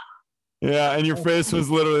 ah. Yeah. And your face was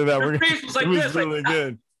literally that. Your face was like it was this. really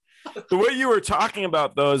good. The way you were talking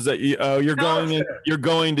about those, that you're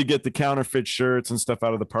going to get the counterfeit shirts and stuff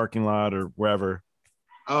out of the parking lot or wherever.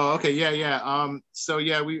 Oh, okay. Yeah. So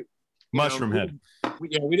yeah, we Mushroomhead.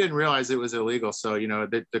 We didn't realize it was illegal. So,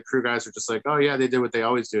 the crew guys were just like, oh yeah, they did what they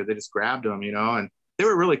always do. They just grabbed them, and they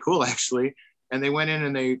were really cool actually. And they went in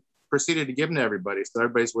and they proceeded to give them to everybody. So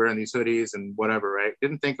everybody's wearing these hoodies and whatever, right?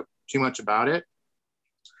 Didn't think too much about it.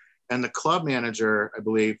 And the club manager, I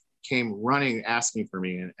believe, came running asking for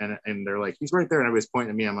me, and they're like, he's right there, and everybody's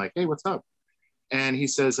pointing at me. I'm like, hey, what's up? And he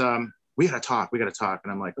says, we gotta talk.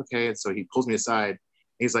 And I'm like, okay. And so he pulls me aside.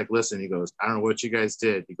 He's like, listen, he goes, I don't know what you guys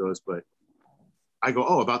did. He goes, but I go,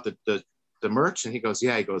 oh, about the merch? And he goes,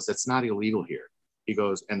 yeah. He goes, that's not illegal here. He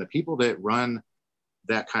goes, and the people that run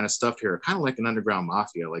that kind of stuff here are kind of like an underground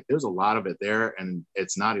mafia. Like, there's a lot of it there, and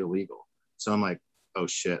it's not illegal. So I'm like, oh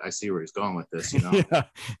shit, I see where he's going with this, Yeah.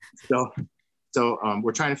 So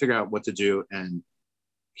we're trying to figure out what to do. And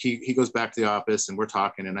he goes back to the office, and we're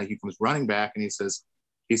talking, and he comes running back, and he says,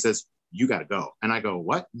 you got to go. And I go,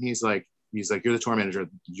 what? And he's like, you're the tour manager.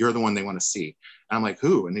 You're the one they want to see. And I'm like,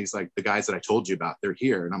 who? And he's like, the guys that I told you about, they're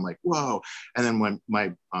here. And I'm like, whoa. And then when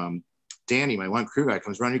my Danny, my one crew guy,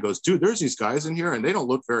 comes running, he goes, dude, there's these guys in here, and they don't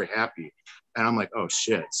look very happy. And I'm like, oh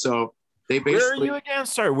shit. So they basically. Where are you again?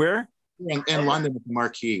 Sorry, where? In London with the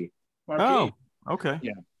Marquee. Oh, okay.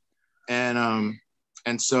 Yeah.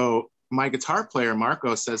 And so my guitar player,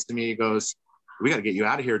 Marco, says to me, he goes, we got to get you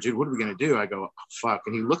out of here, dude. What are we going to do? I go, oh, fuck.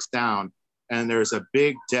 And he looks down, and there's a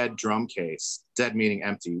big dead drum case, dead meaning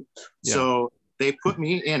empty. Yeah. So they put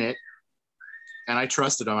me in it, and I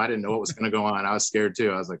trusted them. I didn't know what was going to go on. I was scared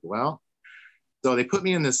too. I was like, well, so they put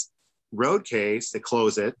me in this road case. They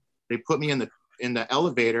close it. They put me in the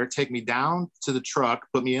elevator, take me down to the truck,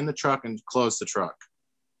 put me in the truck, and close the truck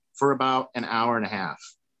for about an hour and a half.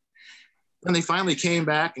 And they finally came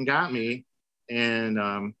back and got me,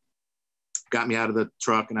 and got me out of the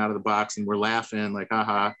truck and out of the box, and we're laughing like,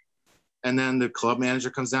 haha. And then the club manager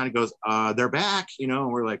comes down and goes, they're back,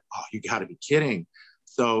 and we're like, oh, you got to be kidding.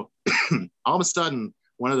 So all of a sudden,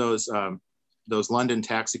 one of those London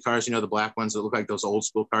taxi cars, the black ones that look like those old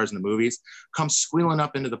school cars in the movies, comes squealing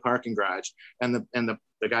up into the parking garage. And the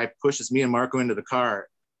guy pushes me and Marco into the car,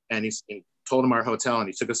 and he told him our hotel, and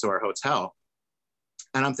he took us to our hotel.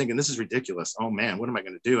 And I'm thinking, this is ridiculous. Oh man, what am I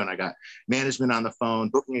going to do? And I got management on the phone,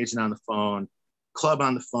 booking agent on the phone, club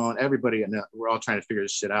on the phone, everybody, and we're all trying to figure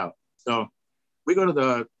this shit out. So we go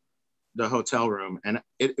to the hotel room, and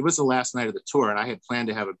it was the last night of the tour, and I had planned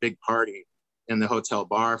to have a big party in the hotel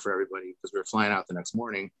bar for everybody because we were flying out the next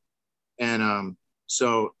morning. And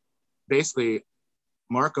so basically,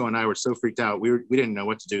 Marco and I were so freaked out, we didn't know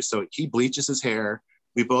what to do. So he bleaches his hair,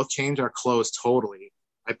 We both changed our clothes totally.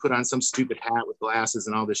 I put on some stupid hat with glasses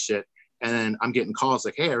and all this shit. And then I'm getting calls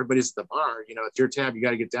like, hey, everybody's at the bar. You know, it's your tab. You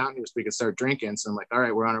got to get down here so we can start drinking. So I'm like, all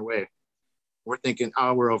right, we're on our way. We're thinking,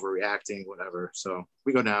 oh, we're overreacting, whatever. So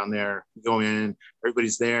we go down there, go in,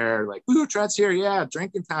 everybody's there, like, woo, Trent's here. Yeah,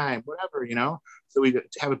 drinking time, whatever, you know? So we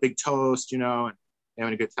have a big toast, you know, and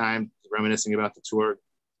having a good time, reminiscing about the tour.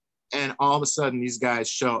 And all of a sudden, these guys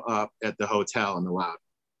show up at the hotel in the lobby.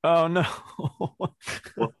 Oh, no.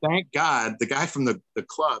 Well, thank God the guy from the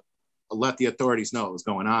club let the authorities know what was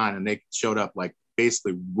going on. And they showed up like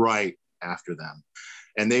basically right after them.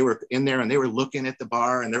 And they were in there and they were looking at the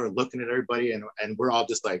bar and they were looking at everybody. And we're all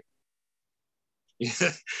just like,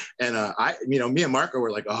 yeah. And me and Marco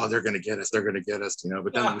were like, oh, they're going to get us. They're going to get us, you know,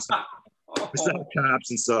 but then we saw cops.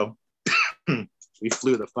 And so we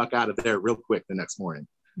flew the fuck out of there real quick the next morning.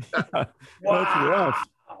 Wow.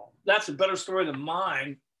 That's a better story than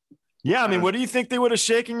mine. Yeah. I mean, what do you think they would have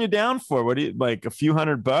shaken you down for? What do you, like, a few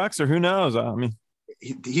 $100 or who knows? I mean,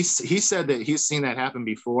 he said that he's seen that happen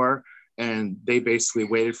before. And they basically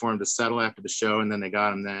waited for him to settle after the show, and then they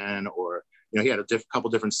got him then, or, you know, he had a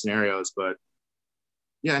couple different scenarios. But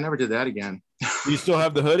yeah, I never did that again. Do you still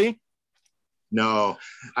have the hoodie? No,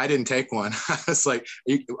 I didn't take one. I was like,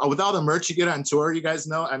 with all the merch you get on tour, you guys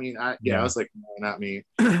know. I mean, I was like, no, not me.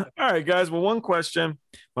 All right, guys. Well, one question.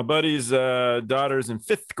 My buddy's daughter's in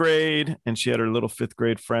 5th grade, and she had her little 5th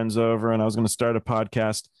grade friends over, and I was going to start a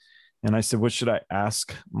podcast. And I said, what should I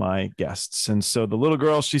ask my guests? And so the little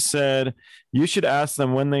girl, she said, you should ask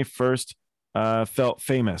them when they first felt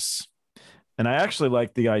famous. And I actually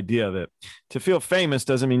like the idea that to feel famous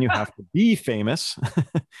doesn't mean you have to be famous.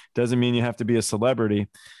 Doesn't mean you have to be a celebrity.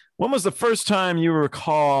 When was the first time you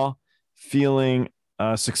recall feeling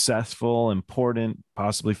successful, important,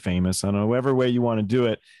 possibly famous? I don't know, whatever way you want to do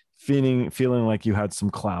it, feeling like you had some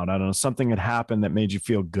clout. I don't know, something had happened that made you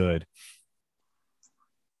feel good.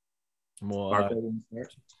 Well,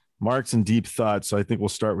 Mark's in deep thought, so I think we'll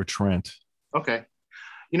start with Trent. Okay.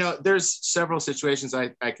 You know, there's several situations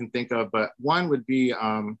I can think of, but one would be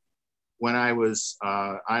when I was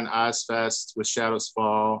on Ozfest with Shadows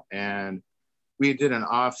Fall, and we did an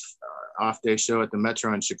off day show at the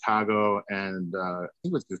Metro in Chicago, and I think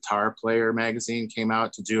it was Guitar Player magazine came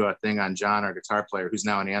out to do a thing on John, our guitar player, who's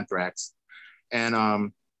now in Anthrax.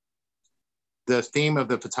 And the theme of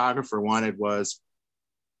the photographer wanted was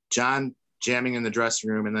John jamming in the dressing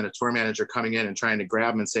room, and then a tour manager coming in and trying to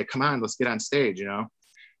grab him and say, come on, let's get on stage, you know?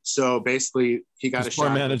 So basically he got a shot.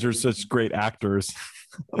 Tour managers, such great actors.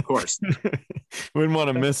 Of course. Wouldn't want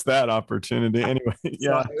to miss that opportunity. Anyway,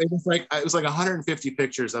 yeah. So it was like 150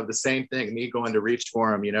 pictures of the same thing, me going to reach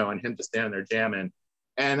for him, you know, and him just standing there jamming.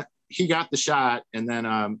 And he got the shot, and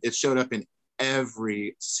then it showed up in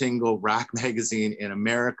every single rock magazine in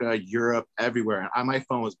America, Europe, everywhere. And my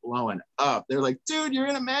phone was blowing up. They're like, dude, you're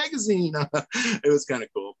in a magazine. It was kind of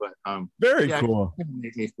cool, but very cool. It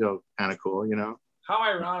made me feel kind of cool, you know? How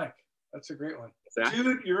ironic. That's a great one.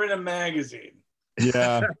 Dude, you're in a magazine.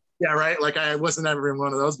 Yeah. Yeah, right? Like I wasn't ever in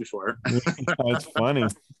one of those before. That's funny.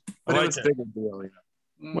 But it was a big deal, you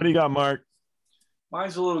know? What do you got, Mark?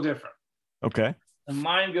 Mine's a little different. Okay. And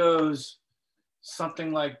mine goes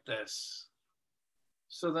something like this.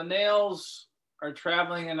 So the Nails are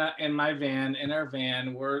traveling in our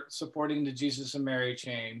van. We're supporting the Jesus and Mary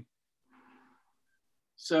chain.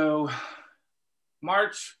 So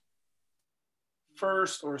March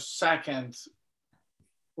 1st or 2nd,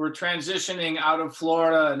 we're transitioning out of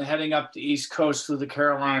Florida and heading up the East Coast through the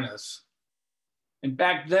Carolinas. And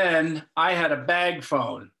back then, I had a bag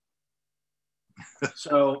phone.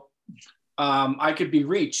 So I could be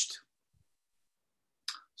reached.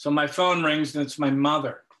 So my phone rings and it's my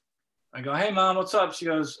mother. I go, hey, Mom, what's up? She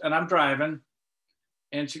goes, and I'm driving.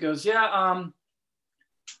 And she goes, yeah,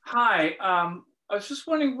 hi. I was just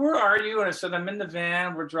wondering, where are you? And I said, I'm in the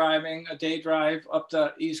van. We're driving a day drive up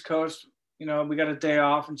the East Coast. You know, we got a day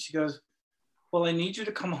off. And she goes, well, I need you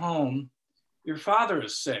to come home. Your father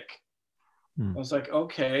is sick. I was like,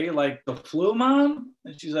 okay, like the flu, Mom?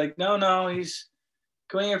 And she's like, no, he's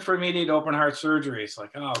going in for immediate open heart surgery. It's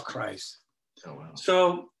like, oh, Christ. Oh, wow.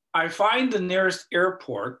 So I find the nearest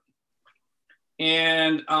airport,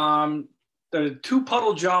 and the 2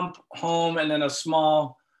 puddle jump home and then a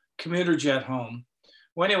small commuter jet home.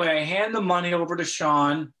 Well, anyway, I hand the money over to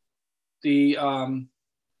Sean, the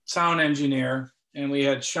sound engineer, and we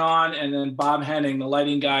had Sean and then Bob Henning, the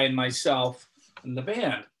lighting guy, and myself in the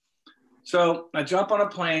band. So I jump on a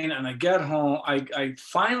plane and I get home. I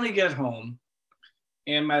finally get home,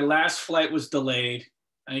 and my last flight was delayed.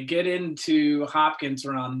 I get into Hopkins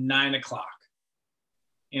around 9 o'clock.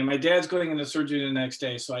 And my dad's going into surgery the next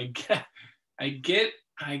day. So I get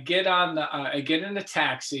I get in a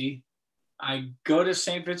taxi. I go to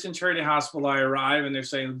St. Vincent Charity Hospital. I arrive and they're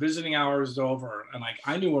saying visiting hours is over. And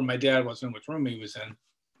I knew where my dad was and which room he was in.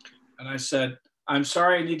 And I said, I'm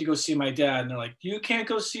sorry, I need to go see my dad. And they're like, you can't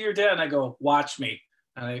go see your dad. And I go, watch me.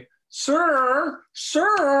 And I, sir.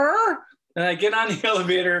 And I get on the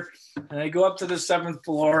elevator and I go up to the 7th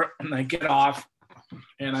floor and I get off.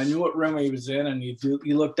 And I knew what room he was in. And you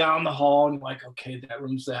look down the hall and you're like, okay, that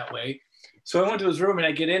room's that way. So I went to his room and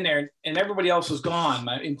I get in there and everybody else was gone,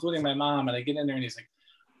 including my mom. And I get in there and he's like,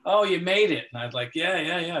 oh, you made it. And I was like,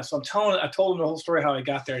 yeah. So I told him the whole story, how I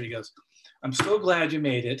got there. And he goes, I'm so glad you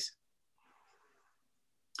made it.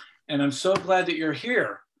 And I'm so glad that you're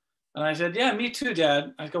here. And I said, yeah, me too,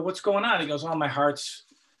 Dad. I go, what's going on? He goes, oh, my heart's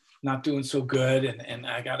not doing so good. And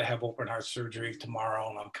I got to have open heart surgery tomorrow.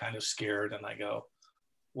 And I'm kind of scared. And I go,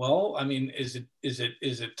 well, I mean, is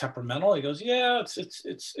it temperamental? He goes, yeah,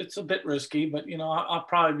 it's a bit risky, but you know, I'll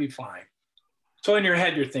probably be fine. So in your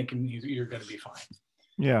head, you're thinking you're going to be fine.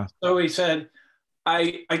 Yeah. So he said,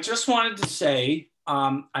 I just wanted to say,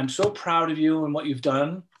 I'm so proud of you and what you've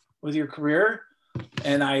done with your career.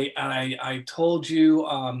 And I told you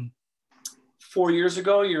 4 years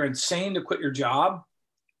ago, you're insane to quit your job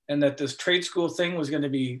and that this trade school thing was going to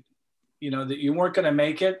be, you know, that you weren't going to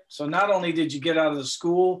make it. So not only did you get out of the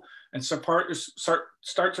school and start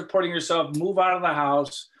supporting yourself, move out of the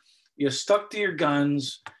house, you stuck to your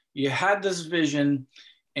guns, you had this vision,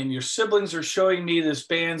 and your siblings are showing me this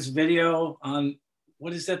band's video on,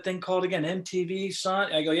 what is that thing called again? MTV,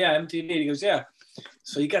 son? I go, yeah, MTV. He goes, yeah.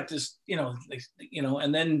 So you got this, you know,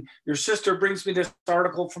 and then your sister brings me this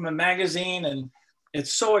article from a magazine and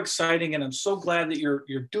it's so exciting. And I'm so glad that you're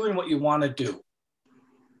doing what you want to do.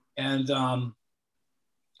 And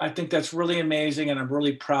I think that's really amazing. And I'm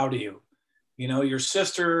really proud of you. You know, your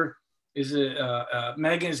sister is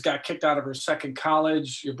Megan's got kicked out of her second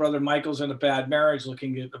college. Your brother Michael's in a bad marriage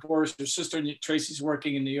looking at divorce. Your sister Tracy's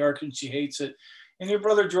working in New York and she hates it. And your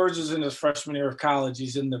brother George is in his freshman year of college.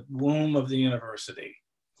 He's in the womb of the university.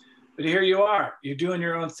 But here you are. You're doing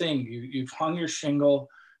your own thing. You've hung your shingle.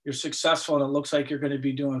 You're successful, and it looks like you're going to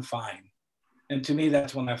be doing fine. And to me,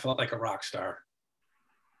 that's when I felt like a rock star.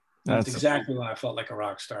 That's exactly when I felt like a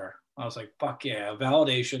rock star. I was like, fuck yeah,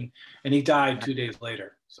 validation. And he died 2 days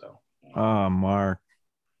later. So. Oh, Mark.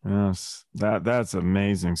 Yes, that's an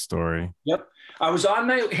amazing story. Yep. Here's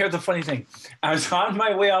the funny thing. I was on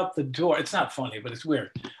my way out the door. It's not funny, but it's weird.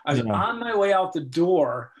 I was on my way out the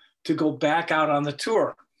door to go back out on the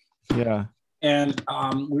tour. Yeah. And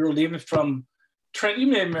we were leaving from Trent. You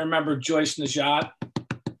may remember Joyce Najat.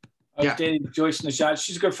 I was dating Joyce Najat.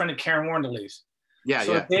 She's a good friend of Karen Warnley's. Yeah.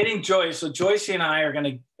 So dating Joyce. So Joyce and I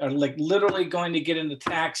are literally going to get in the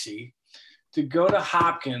taxi to go to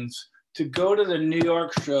Hopkins to go to the New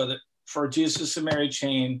York show for Jesus and Mary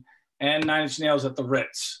Chain and Nine Inch Nails at the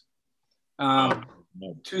Ritz.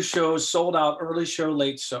 2 shows sold out, early show,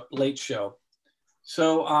 late show.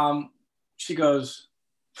 So she goes,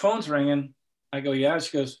 phone's ringing. I go, yeah.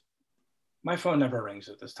 She goes, my phone never rings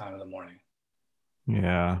at this time of the morning.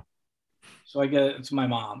 Yeah. So I get it. It's my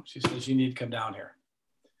mom. She says, you need to come down here.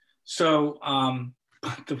 So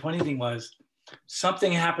the funny thing was,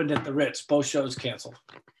 something happened at the Ritz. Both shows canceled.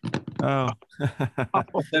 Oh.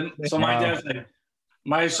 So my dad's like,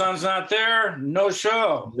 my son's not there. No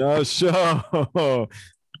show. No show.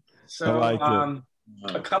 So I like it.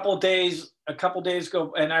 a couple days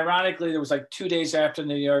go, and ironically, there was like 2 days after the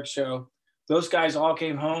New York show. Those guys all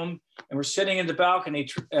came home and were sitting in the balcony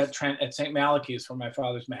at St. Malachy's for my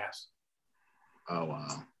father's mass. Oh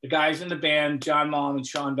wow! The guys in the band, John Malm and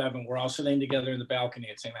Sean Bevan, were all sitting together in the balcony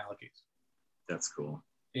at St. Malachy's. That's cool.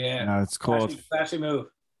 Yeah, that's cool. Classy move.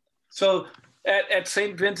 So at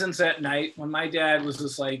St. Vincent's that night, when my dad was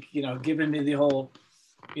just like, you know, giving me the whole,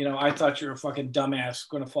 you know, I thought you were a fucking dumbass,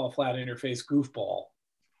 going to fall flat on your face, goofball,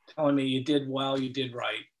 telling me you did well, you did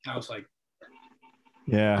right. I was like,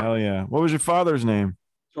 yeah, hell yeah. What was your father's name?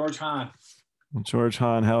 George Hahn. George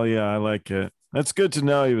Hahn, hell yeah, I like it. That's good to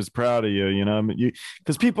know he was proud of you, you know,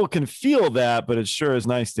 because people can feel that, but it sure is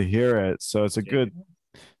nice to hear it. So it's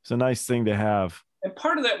a nice thing to have. And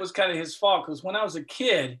part of that was kind of his fault, because when I was a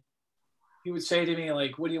kid, he would say to me,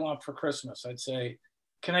 like, what do you want for Christmas? I'd say,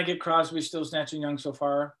 can I get Crosby, Stills, Nash and Young So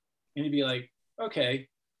Far? And he'd be like, okay.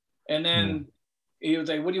 And then he would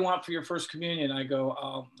say, what do you want for your first communion? I go,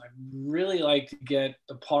 oh, I'd really like to get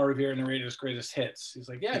the Paul Revere Narrator's Greatest Hits. He's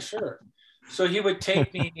like, yeah, sure. So he would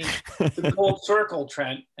take me to Gold Circle,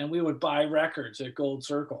 Trent, and we would buy records at Gold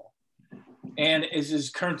Circle. And as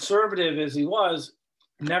conservative as he was,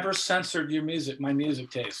 never censored my music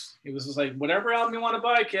taste. He was just like, whatever album you want to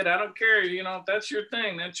buy, kid, I don't care. You know, if that's your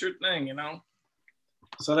thing, you know.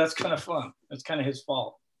 So that's kind of fun. That's kind of his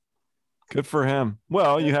fault. Good for him.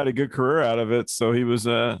 Well, you had a good career out of it. So he was,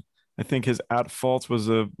 I think his at fault was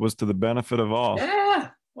to the benefit of all. Yeah.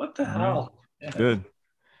 What the hell? Yeah. Good.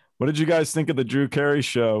 What did you guys think of the Drew Carey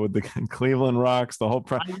show with the Cleveland Rocks, the whole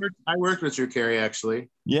I worked with Drew Carey,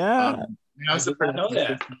 actually. Yeah. I was the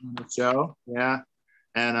producer on the show. Yeah.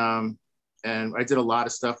 And I did a lot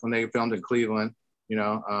of stuff when they filmed in Cleveland. You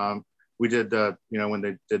know, we did when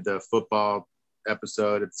they did the football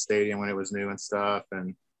episode at the stadium when it was new and stuff.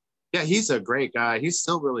 And yeah, he's a great guy. He's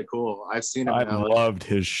still really cool. I've seen him. I loved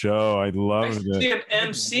his show. I loved it. See him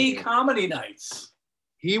MC comedy nights.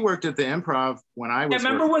 He worked at the Improv when I was. Yeah,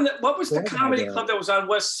 remember what was the comedy club that was on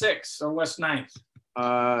West 6th or West 9th?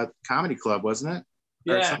 Comedy Club, wasn't it?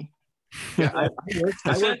 Yeah. I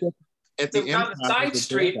worked at the Improv. On the side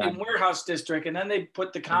street in Warehouse District, and then they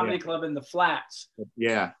put the comedy club in the flats.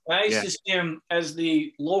 Yeah. I used to see him as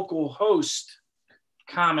the local host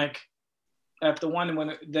comic at the one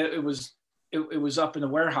when it was up in the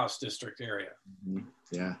Warehouse District area. Mm-hmm.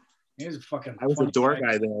 Yeah. He was I was a door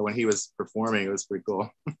guy there when he was performing. It was pretty cool.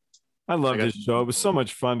 I loved his show. It was so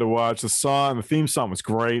much fun to watch. The theme song was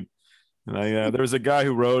great. And there was a guy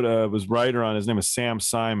who was writer on. His name was Sam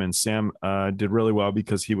Simon. Sam did really well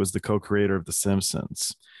because he was the co-creator of The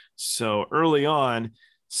Simpsons. So early on,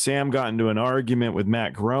 Sam got into an argument with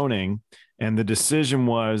Matt Groening, and the decision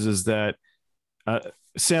is that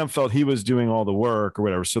Sam felt he was doing all the work or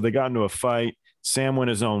whatever. So they got into a fight. Sam went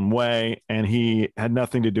his own way, and he had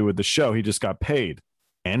nothing to do with the show. He just got paid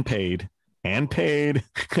and paid and paid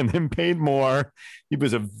and then paid more. He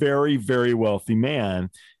was a very, very wealthy man,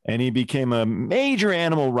 and he became a major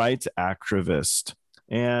animal rights activist.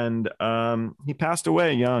 And he passed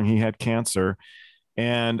away young. He had cancer.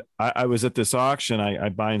 And I was at this auction. I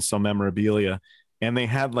buy and sell memorabilia, and they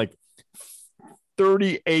had like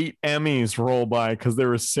 38 Emmys roll by because there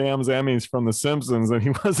were Sam's Emmys from The Simpsons, and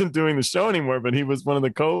he wasn't doing the show anymore, but he was one of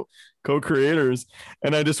the co-creators.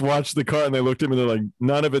 And I just watched the car, and they looked at me, they're like,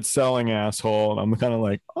 "None of it's selling, asshole." And I'm kind of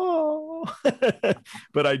like, oh.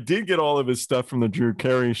 But I did get all of his stuff from the Drew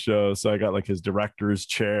Carey show. So I got like his director's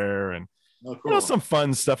chair and some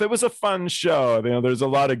fun stuff. It was a fun show. There's a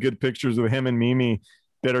lot of good pictures of him and Mimi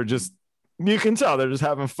that are just, you can tell they're just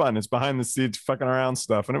having fun. It's behind the scenes fucking around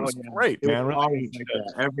stuff. And it was great, man. Was always like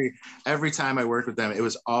that. Every time I worked with them, it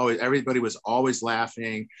was always, everybody was always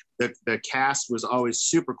laughing. The cast was always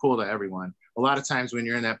super cool to everyone. A lot of times when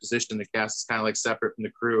you're in that position, the cast is kind of like separate from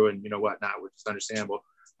the crew and whatnot, which is understandable.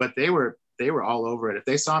 But they were all over it. If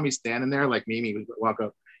they saw me standing there, like Mimi would walk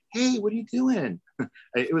up, "Hey, what are you doing?"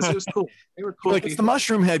 It was cool. They were cool. Like, it's the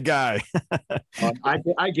Mushroomhead guy.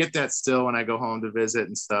 I get that still when I go home to visit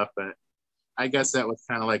and stuff, but I guess that was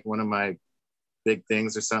kind of like one of my big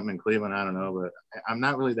things or something in Cleveland. I don't know, but I'm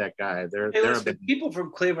not really that guy. People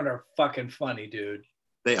from Cleveland are fucking funny, dude.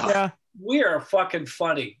 They are. Yeah. We are fucking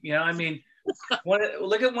funny. I mean,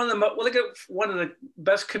 look at one of the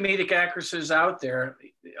best comedic actresses out there.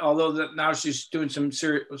 Although now she's doing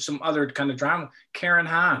some other kind of drama. Catherine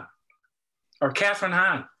Hahn.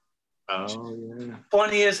 Oh yeah.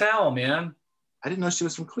 Funny as hell, man. I didn't know she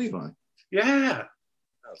was from Cleveland. Yeah.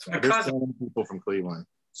 My There's cousin. so many people from Cleveland.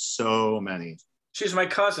 So many. She's my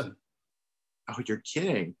cousin. Oh, you're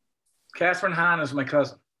kidding. Catherine Hahn is my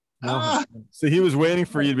cousin. So he was waiting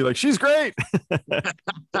for you to be like, "She's great."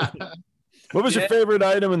 What was your favorite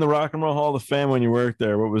item in the Rock and Roll Hall of Fame when you worked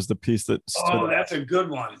there? What was the piece that stood out? That's a good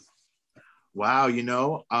one. Wow,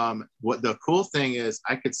 what the cool thing is,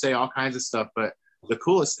 I could say all kinds of stuff, but the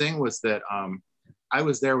coolest thing was that I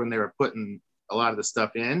was there when they were putting a lot of the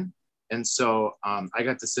stuff in. And so I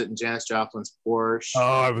got to sit in Janis Joplin's Porsche. Oh,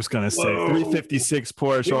 I was going to say 356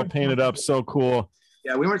 Porsche, all painted up. So cool.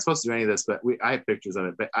 Yeah, we weren't supposed to do any of this, but I had pictures of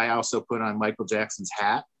it. But I also put on Michael Jackson's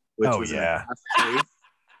hat, which was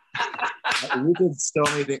we did so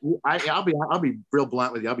many things. I'll be real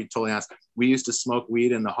blunt with you. I'll be totally honest. We used to smoke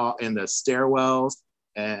weed in the stairwells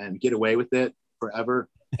and get away with it forever.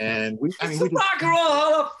 And Rock and Roll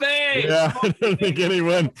Hall of Fame. Yeah, I don't think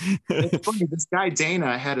anyone. It's funny. This guy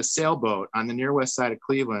Dana had a sailboat on the near west side of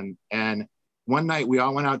Cleveland, and one night we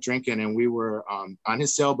all went out drinking, and we were on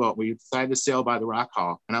his sailboat. We decided to sail by the Rock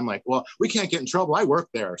Hall, and I'm like, "Well, we can't get in trouble. I work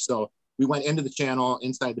there." So we went into the channel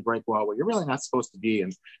inside the break wall where you're really not supposed to be,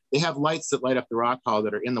 and they have lights that light up the Rock Hall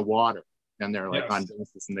that are in the water, and they're like on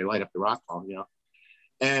Genesis, and they light up the Rock Hall,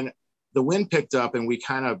 And the wind picked up, and we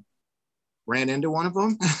kind of ran into one of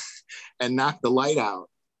them and knocked the light out.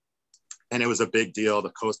 And it was a big deal. The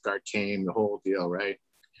Coast Guard came, the whole deal, right?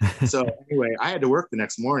 So anyway, I had to work the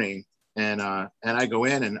next morning, and I go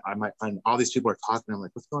in, and all these people are talking. I'm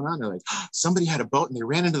like, "What's going on?" They're like, "Somebody had a boat and they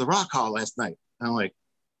ran into the Rock Hall last night." And I'm like,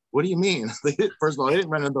 what do you mean? First of all, they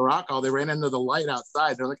didn't run into the rock hall. They ran into the light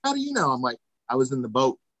outside. They're like, how do you know? I'm like, I was in the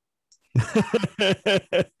boat.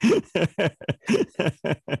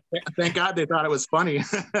 Thank God they thought it was funny.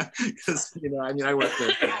 Because, you know, I mean, I worked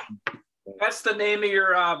there. That's the name of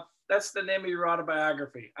your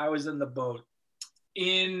autobiography. I was in the boat.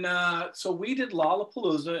 So we did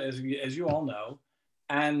Lollapalooza, as you all know,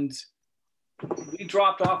 and we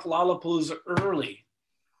dropped off Lollapalooza early,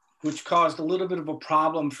 which caused a little bit of a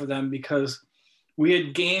problem for them because we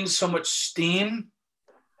had gained so much steam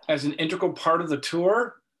as an integral part of the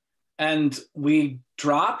tour, and we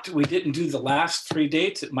dropped. We didn't do the last 3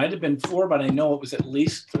 dates. It might have been 4, but I know it was at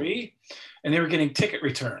least 3, and they were getting ticket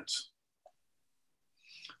returns.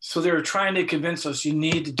 So they were trying to convince us, you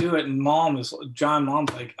need to do it. And John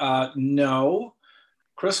Mom's like, no.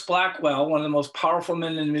 Chris Blackwell, one of the most powerful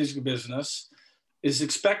men in the music business, is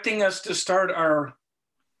expecting us to start our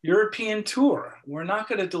European tour. We're not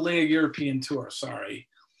going to delay a European tour, sorry.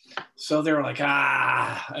 So they were like,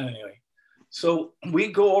 anyway. So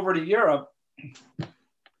we go over to Europe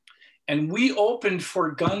and we opened for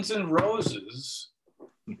Guns N' Roses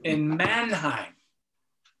in Mannheim.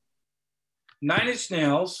 9 Inch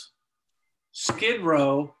Nails, Skid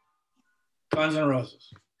Row, Guns N'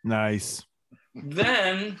 Roses. Nice.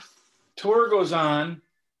 Then tour goes on,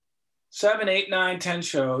 7, 8, 9, 10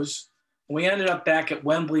 shows. We ended up back at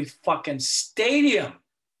Wembley fucking Stadium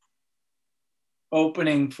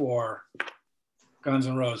opening for Guns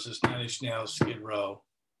N' Roses, 9 Inch Nails, Skid Row,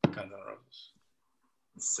 Guns N' Roses.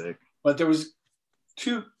 Sick. But there was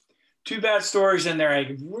two bad stories in there.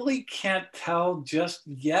 I really can't tell just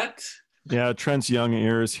yet. Yeah, Trent's young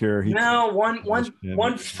ears here.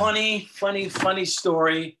 One funny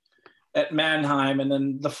story at Mannheim, and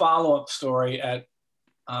then the follow-up story at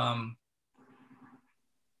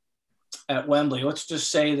Wembley. Let's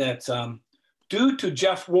just say that due to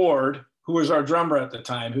Jeff Ward, who was our drummer at the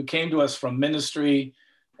time, who came to us from Ministry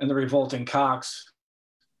and the Revolting Cocks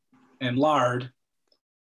and Lard.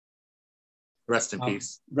 Rest in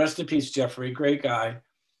peace. Rest in peace, Jeffrey. Great guy.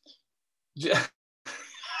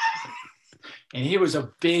 And he was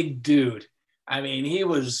a big dude. I mean, he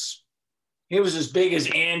was as big as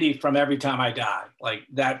Andy from Every Time I Die, like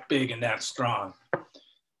that big and that strong.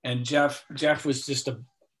 And Jeff was just a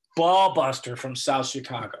ball buster from South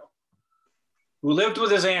Chicago who lived with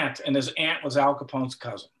his aunt, and his aunt was Al Capone's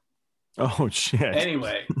cousin. Oh, shit.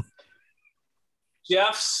 Anyway,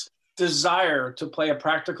 Jeff's desire to play a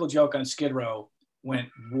practical joke on Skid Row went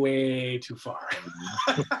way too far.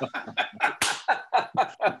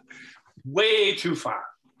 Way too far.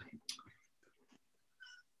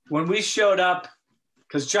 When we showed up,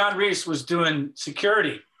 because John Reese was doing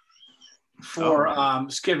security for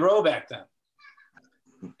Skid Row back then,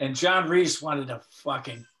 and John Reese wanted to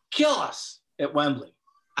fucking kill us at Wembley.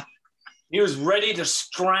 He was ready to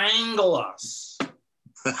strangle us.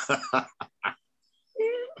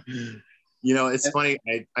 You know, it's funny.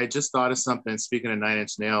 I just thought of something. Speaking of 9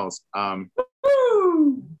 Inch Nails,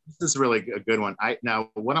 this is really a good one. Now,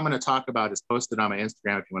 what I'm going to talk about is posted on my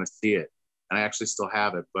Instagram if you want to see it, and I actually still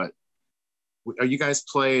have it. But you guys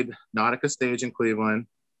played Nautica Stage in Cleveland,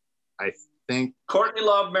 I think. Courtney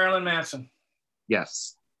Love, Marilyn Manson.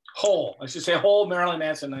 Yes. I should say whole Marilyn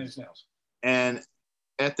Manson, 9 Inch Nails. And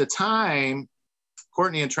at the time,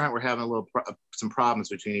 Courtney and Trent were having some problems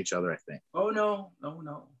between each other, I think. Oh, no.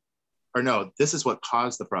 Or no, this is what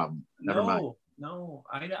caused the problem. Never mind. No,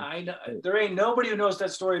 I know. There ain't nobody who knows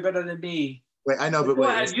that story better than me. Wait, I know, but go wait.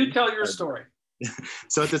 ahead, you tell your story.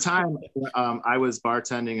 So at the time, I was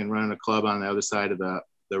bartending and running a club on the other side of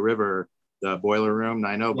the river, the Boiler Room,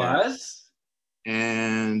 90 Bar. Yes.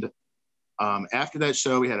 And after that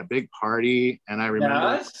show, we had a big party, and I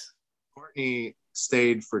remember Courtney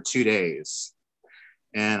stayed for 2 days,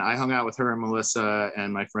 and I hung out with her and Melissa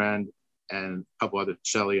and my friend and a couple other,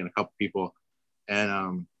 Shelly and a couple people,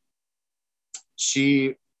 and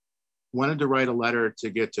she wanted to write a letter to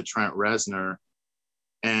get to Trent Reznor,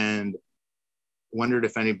 and wondered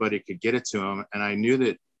if anybody could get it to him. And I knew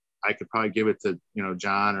that I could probably give it to, you know,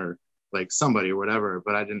 John or like somebody or whatever,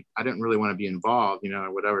 but I didn't really want to be involved, you know,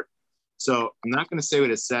 or whatever. So I'm not going to say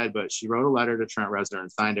what it said, but she wrote a letter to Trent Reznor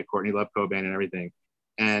and signed it, Courtney Love Cobain and everything.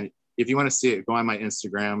 And if you want to see it, go on my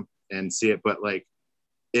Instagram and see it. But like,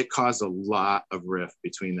 it caused a lot of rift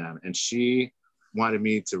between them. And she wanted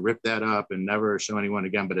me to rip that up and never show anyone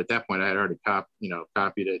again. But at that point, I had already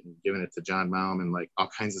copied it and given it to John Malm and like all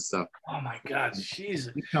kinds of stuff. Oh my God,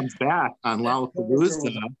 Jesus. She comes back on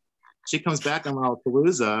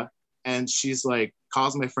Lollapalooza. And she's like,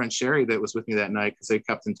 calls my friend Sherry that was with me that night because they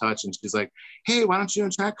kept in touch. And she's like, hey, why don't you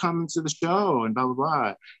and Trent come to the show and blah, blah,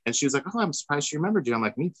 blah. And she was like, oh, I'm surprised she remembered you. I'm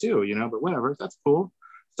like, me too, you know, but whatever, that's cool.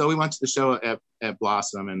 So we went to the show at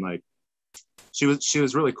Blossom, and like, she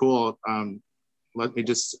was really cool. Let me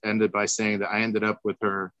just end it by saying that I ended up with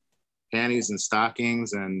her panties and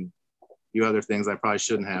stockings and a few other things I probably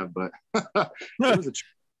shouldn't have, but it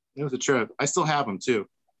was a trip. I still have them too.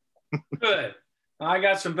 Good. I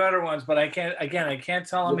got some better ones, but I can't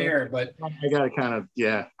tell them here. But I gotta kind of,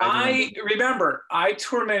 yeah. I remember I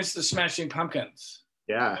tour managed the Smashing Pumpkins.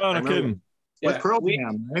 Yeah. Oh, no kidding. With Pearl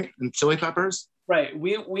Jam, right? And Chili Peppers. Right.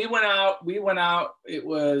 We went out. It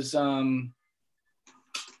was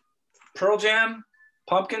Pearl Jam,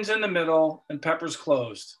 Pumpkins in the middle, and Peppers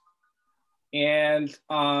closed. And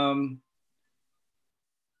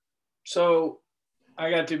so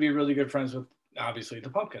I got to be really good friends with, obviously, the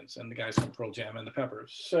Pumpkins and the guys from Pearl Jam and the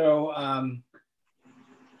Peppers. So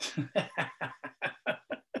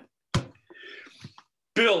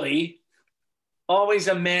Billy, always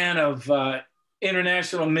a man of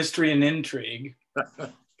international mystery and intrigue,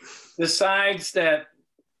 decides that,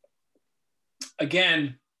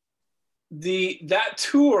 again, that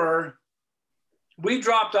tour, we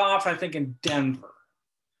dropped off, I think, in Denver.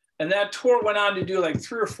 And that tour went on to do like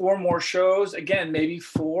 3 or 4 more shows, again, maybe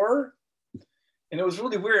 4. And it was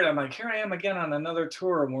really weird. I'm like, here I am again on another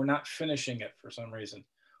tour, and we're not finishing it for some reason.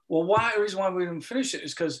 Well, the reason why we didn't finish it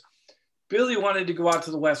is because Billy wanted to go out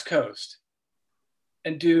to the West Coast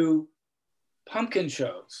and do Pumpkin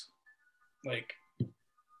shows. Like,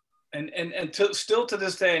 still to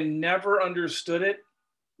this day, I never understood it.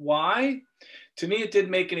 Why? To me, it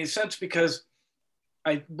didn't make any sense, because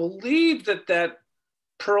I believe that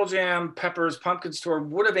Pearl Jam, Peppers, Pumpkins tour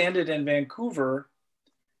would have ended in Vancouver,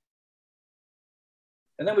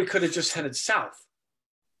 and then we could have just headed south.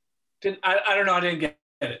 I don't know. I didn't get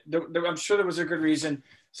it. I'm sure there was a good reason.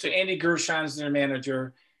 So Andy Gershon's their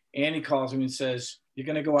manager. Andy calls me and says, you're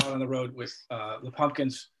going to go out on the road with the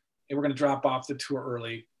Pumpkins, and we're going to drop off the tour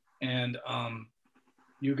early. And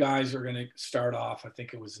you guys are going to start off, I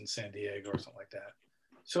think it was in San Diego or something like that.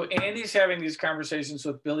 So Andy's having these conversations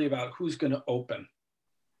with Billy about who's going to open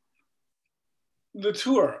the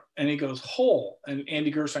tour. And he goes, Hole. And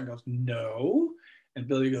Andy Gershon goes, no. And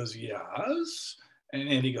Billy goes, yes. And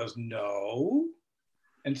Andy goes, no.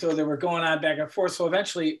 And so they were going on back and forth. So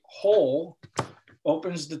eventually Hole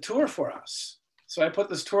opens the tour for us. So I put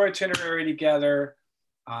this tour itinerary together.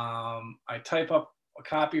 I type up a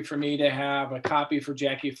copy for me to have, a copy for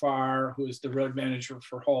Jackie Farr, who is the road manager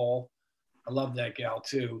for Hole. I love that gal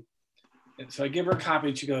too. And so I give her a copy,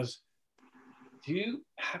 and she goes, do you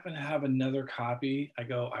happen to have another copy? I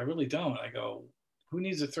go, I really don't. I go, who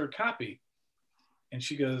needs a third copy? And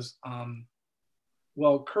she goes,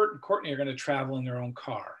 well, Kurt and Courtney are going to travel in their own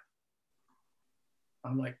car.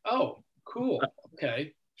 I'm like, oh, cool.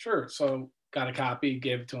 Okay, sure. So got a copy,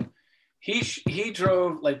 gave it to him. He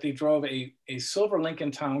drove, like, they drove a silver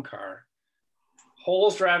Lincoln Town Car.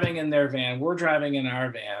 Hole's driving in their van. We're driving in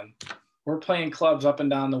our van. We're playing clubs up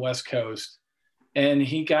and down the West Coast. And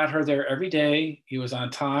he got her there every day. He was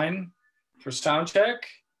on time for sound check.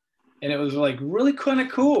 And it was like really kind of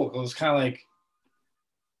cool. It was kind of like,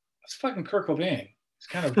 it's fucking Kurt Cobain. He's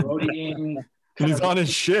kind of roadieing. He's on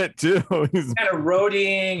his shit too. He's kind of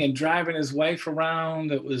roadieing and driving his wife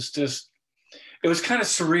around. It was kind of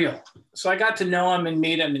surreal. So I got to know him and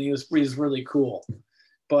meet him, and he was really cool.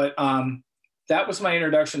 But that was my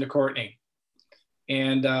introduction to Courtney.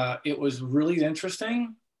 And it was really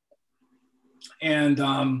interesting.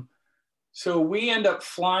 And so we end up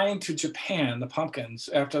flying to Japan, the Pumpkins,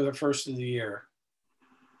 after the first of the year.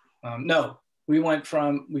 No, we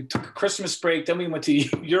took a Christmas break, then we went to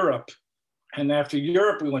Europe. And after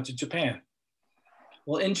Europe, we went to Japan.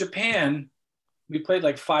 Well, in Japan, we played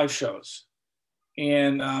like 5 shows.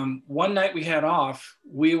 And one night we had off,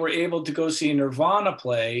 we were able to go see Nirvana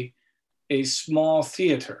play a small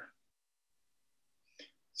theater.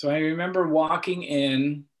 So I remember walking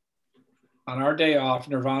in on our day off,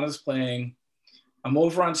 Nirvana's playing. I'm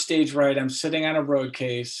over on stage right, I'm sitting on a road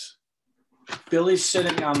case. Billy's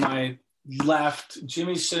sitting on my left,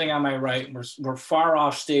 Jimmy's sitting on my right, and we're far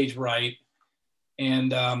off stage right.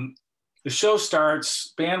 And the show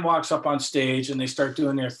starts, band walks up on stage, and they start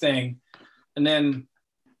doing their thing. And then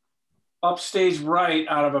upstage right,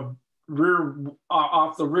 out of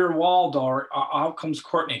off the rear wall door, out comes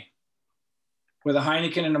Courtney with a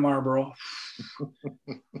Heineken and a Marlboro,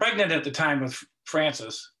 pregnant at the time with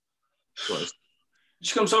Francis. Of course.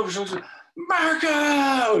 She comes over, she goes,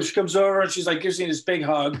 Marco! She comes over and she's like, gives me this big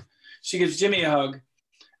hug. She gives Jimmy a hug.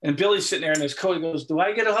 And Billy's sitting there in his coat. He goes, do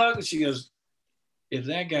I get a hug? And she goes, if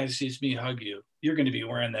that guy sees me hug you, you're going to be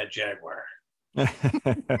wearing that Jaguar.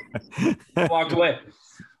 Walked away.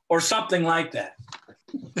 Or something like that.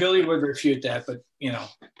 Billy would refute that, but, you know.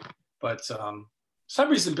 But some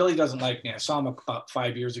reason Billy doesn't like me. I saw him about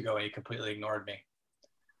 5 years ago, and he completely ignored me.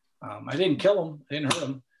 I didn't kill him. I didn't hurt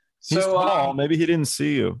him. So he's tall. Maybe he didn't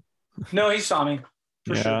see you. No, he saw me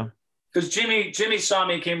for sure. Because Jimmy saw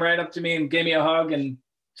me, came right up to me and gave me a hug and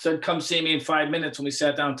said, "Come see me in 5 minutes." And we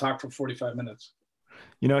sat down and talked for 45 minutes.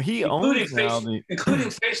 You know, he owns now including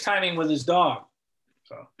FaceTiming with his dog.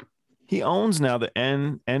 So he owns now the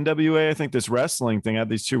NWA. I think this wrestling thing. I had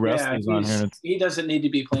these two wrestlers on here. He doesn't need to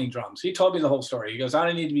be playing drums. He told me the whole story. He goes, "I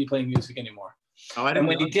don't need to be playing music anymore." Oh, and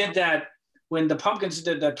when he did that, when the Pumpkins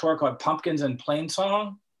did that tour called Pumpkins and Plain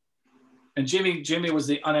Song, and Jimmy was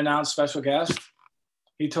the unannounced special guest,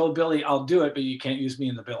 he told Billy, "I'll do it, but you can't use me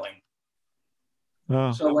in the billing."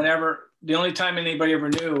 Oh. So the only time anybody ever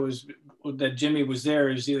knew was that Jimmy was there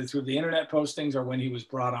is either through the internet postings or when he was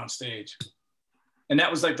brought on stage. And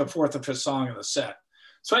that was like the fourth or fifth song of the set.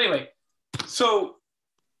 So anyway, so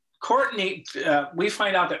Courtney, we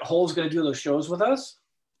find out that Hole's going to do those shows with us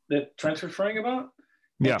that Trent's referring about.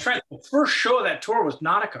 Yeah. Trent, the first show of that tour was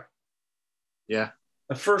Nautica. Yeah.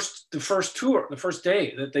 The first tour, the first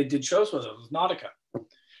day that they did shows with us was Nautica.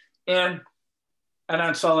 And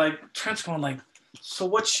I saw like Trent's going like, "So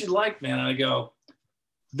what's she like, man?" And I go,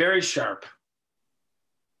 "Very sharp."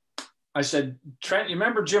 I said, "Trent, you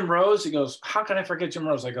remember Jim Rose?" He goes, "How can I forget Jim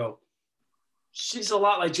Rose?" I go, "She's a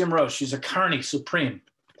lot like Jim Rose. She's a carny supreme."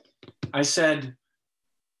 I said,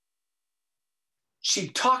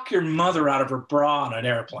 "She'd talk your mother out of her bra on an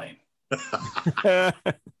airplane."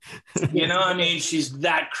 You know, I mean, she's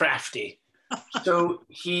that crafty. So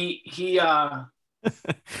he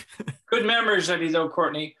good memories of you though,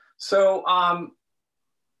 Courtney. So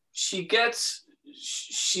she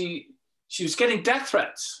was getting death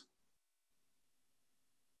threats.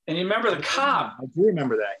 And you remember the cop? I do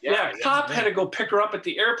remember that. Yeah, cop had to go pick her up at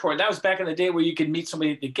the airport. That was back in the day where you could meet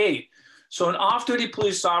somebody at the gate. So an off-duty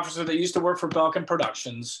police officer that used to work for Belkin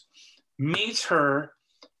Productions meets her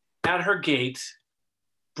at her gate,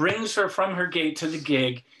 brings her from her gate to the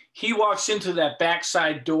gig. He walks into that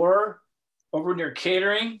backside door over near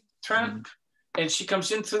catering, Trent, and she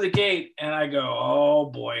comes in through the gate, and I go, "Oh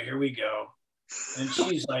boy, here we go." And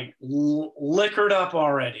she's like liquored up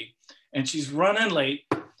already, and she's running late,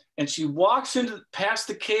 and she walks past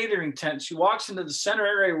the catering tent. She walks into the center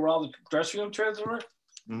area where all the dressing room chairs were,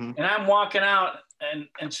 and I'm walking out,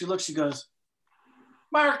 and she looks, she goes,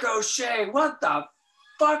 "Mark O'Shea, what the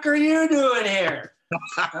fuck are you doing here?"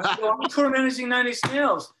 I go, "I'm tour managing 90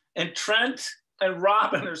 Snails." And Trent and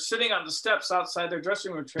Robin are sitting on the steps outside their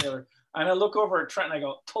dressing room trailer. And I look over at Trent and I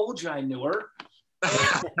go, "Told you I knew her."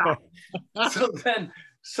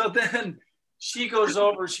 So then she goes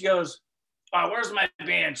over, she goes, "Oh, where's my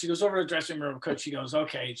band?" She goes over to the dressing room cook. She goes,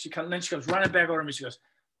 "Okay." Then she comes running back over to me. She goes,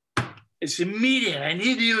 "It's immediate. I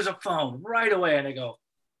need to use a phone right away." And I go,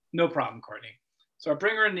 "No problem, Courtney." So I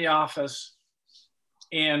bring her in the office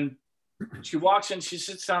and she walks in, she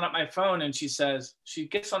sits down at my phone and she says, she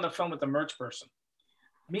gets on the phone with the merch person.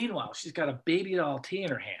 Meanwhile, she's got a baby doll tee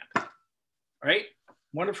in her hand, right?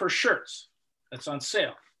 One of her shirts that's on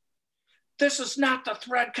sale. "This is not the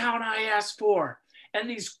thread count I asked for. And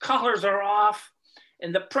these colors are off.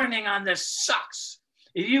 And the printing on this sucks.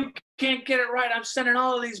 If you can't get it right, I'm sending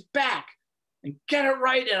all of these back. And get it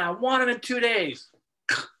right, and I want them in 2 days."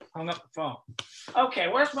 Hung up the phone. "Okay,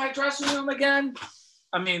 where's my dressing room again?"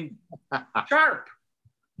 I mean, sharp.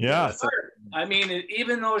 Yeah. Sharp. I mean,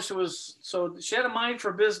 even though she had a mind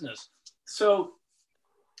for business. So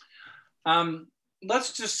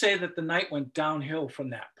let's just say that the night went downhill from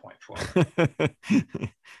that point forward.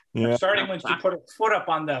 Yeah. Starting when she put her foot up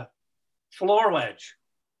on the floor wedge.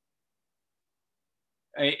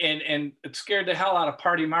 And it scared the hell out of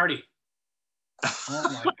Party Marty.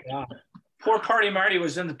 Oh my God. Poor Party Marty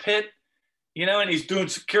was in the pit, you know, and he's doing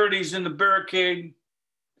securities in the barricade.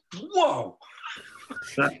 Whoa.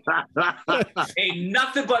 Ain't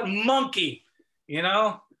nothing but monkey, you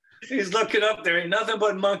know? He's looking up there, ain't nothing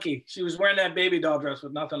but monkey. She was wearing that baby doll dress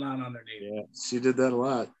with nothing on underneath. Yeah, she did that a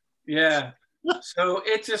lot. Yeah. So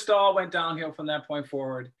it just all went downhill from that point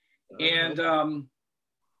forward. And,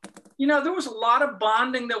 you know, there was a lot of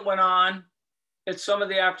bonding that went on at some of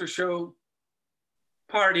the after show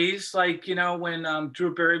parties, like, you know, when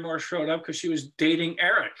Drew Barrymore showed up because she was dating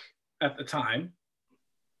Eric at the time.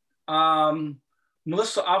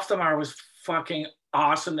 Melissa Oftamar was fucking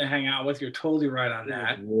awesome to hang out with. You're totally right on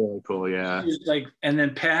that. Really cool, yeah. She was like, and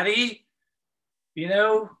then Patty, you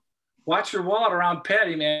know, watch your wallet around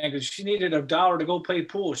Patty, man, because she needed $1 to go play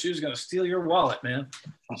pool. She was going to steal your wallet, man.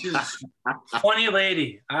 She's a funny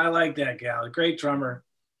lady. I like that gal. A great drummer.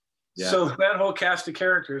 Yeah. So that whole cast of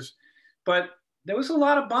characters. But there was a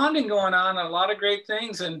lot of bonding going on, a lot of great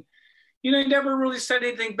things. And, you know, he never really said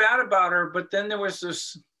anything bad about her. But then there was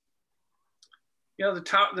this, you know,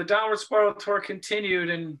 the Downward Spiral tour continued.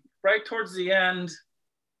 And right towards the end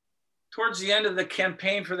of the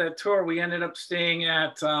campaign for that tour, we ended up staying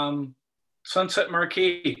at Sunset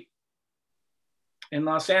Marquis in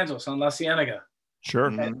Los Angeles on La Cienega.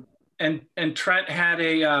 Sure. And Trent had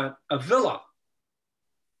a villa.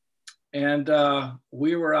 And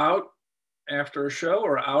we were out after a show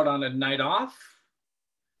or out on a night off,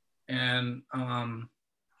 and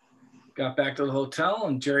got back to the hotel,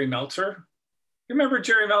 and Jerry Meltzer. You remember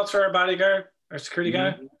Jerry Meltzer, our bodyguard, our security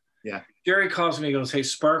guy? Yeah. Jerry calls me, he goes, "Hey,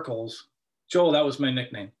 Sparkles." Joel, that was my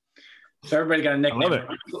nickname. So everybody got a nickname.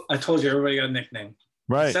 I told you, everybody got a nickname.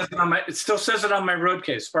 Right. It still says it on my road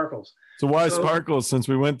case, Sparkles. So why Sparkles? Since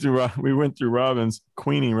we went through Robin's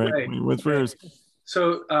Queenie, right? Right. What's yours?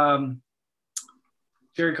 So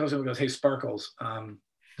Jerry calls me and goes, "Hey, Sparkles,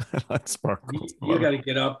 Sparkles. You got to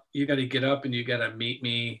get up. You got to get up, and you got to meet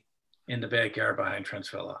me in the backyard behind Trent's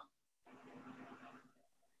villa."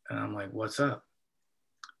 And I'm like, "What's up?"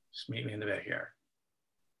 "Just meet me in the backyard."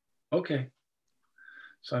 Okay.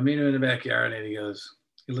 So I meet him in the backyard, and he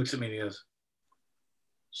looks at me and he goes,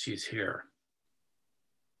 "She's here."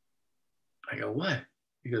 I go, "What?"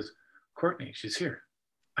 He goes, "Courtney, she's here."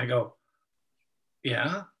 I go,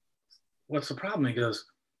 "Yeah? What's the problem?" He goes,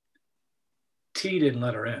 "T didn't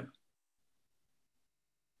let her in.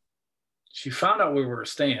 She found out where we were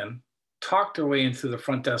staying, talked her way in through the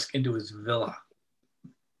front desk into his villa.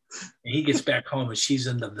 And he gets back home and she's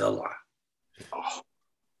in the villa."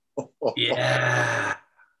 Yeah.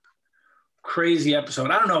 Crazy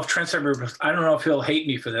episode. I don't know if Trent's I don't know if he'll hate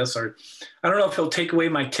me for this, or I don't know if he'll take away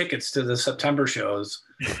my tickets to the September shows.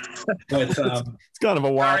 But it's kind of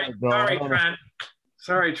a while ago.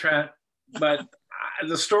 Sorry, Trent. But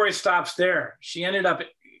the story stops there. She ended up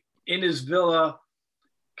in his villa,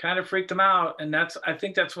 kind of freaked him out. And I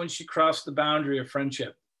think that's when she crossed the boundary of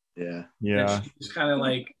friendship. Yeah. Yeah. And she was kind of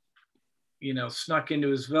like, you know, snuck into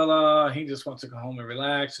his villa. He just wants to go home and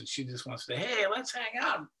relax. And she just wants to, "Hey, let's hang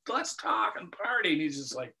out. Let's talk and party." And he's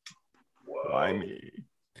just like, whoa. Why me?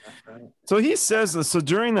 So he says this. So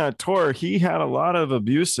during that tour, he had a lot of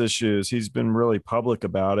abuse issues. He's been really public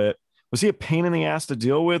about it. Was he a pain in the ass to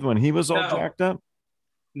deal with when he was all jacked up?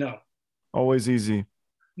 No. Always easy.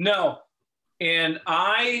 No. And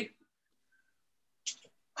I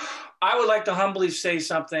would like to humbly say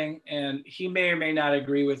something, and he may or may not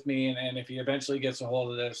agree with me. And if he eventually gets a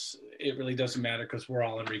hold of this, it really doesn't matter because we're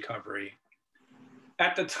all in recovery.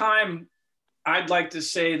 At the time, I'd like to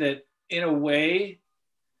say that in a way,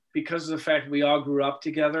 because of the fact we all grew up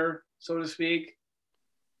together, so to speak,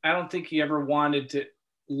 I don't think he ever wanted to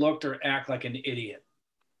look or act like an idiot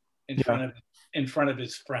in front of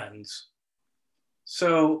his friends.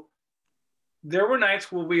 So there were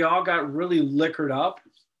nights where we all got really liquored up.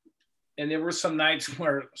 And there were some nights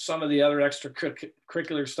where some of the other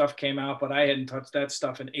extracurricular stuff came out, but I hadn't touched that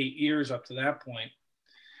stuff in 8 years up to that point.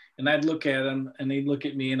 And I'd look at him and he'd look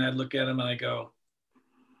at me and I'd look at him and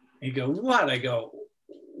he'd go, "What?" I go,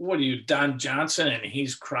 "What are you, Don Johnson? And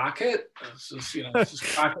he's Crockett? This is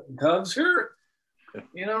Crockett and Tubbs here."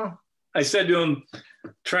 You know, I said to him,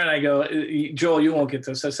 Trent, I go, "Joel, you won't get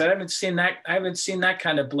this." I said, I haven't seen that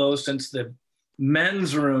kind of blow since the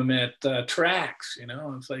men's room at Trax, you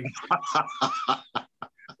know. It's like,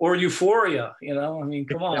 or Euphoria, you know. I mean,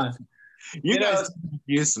 come on. You guys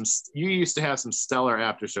used to have some stellar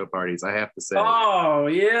after show parties, I have to say. Oh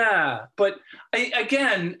yeah, but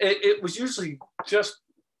it was usually just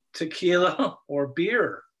tequila or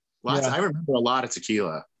beer. I remember a lot of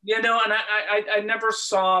tequila. You know, and I never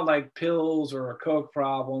saw like pills or a Coke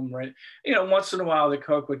problem, right? You know, once in a while the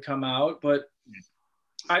Coke would come out, but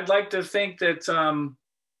I'd like to think that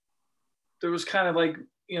there was kind of like,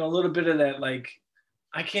 you know, a little bit of that, like,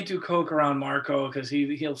 I can't do Coke around Marco because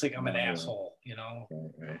he'll think I'm an asshole, you know,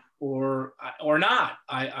 right. or not.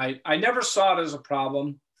 I never saw it as a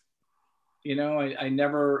problem. You know, I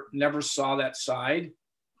never saw that side.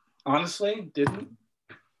 Honestly, didn't.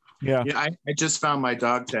 Yeah. I just found my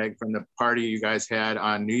dog tag from the party you guys had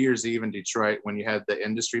on New Year's Eve in Detroit when you had the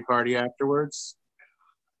industry party afterwards.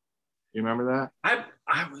 You remember that?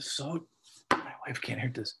 I was so, my wife can't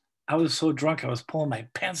hear this. I was so drunk I was pulling my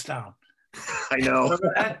pants down. I know.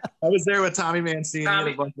 I was there with Tommy Mancini and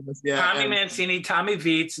a bunch of us. Yeah, Tommy Mancini, Tommy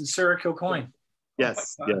Vietz, and Sarah Kilcoyne.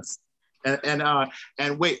 Yes, yes.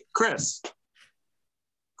 And wait, Chris,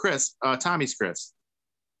 Chris. Tommy's Chris.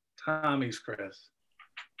 Tommy's Chris.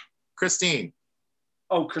 Christine.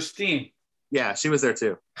 Oh, Christine. Yeah, she was there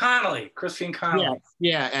too. Connolly. Christine Connolly.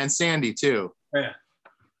 Yeah, and Sandy too. Yeah.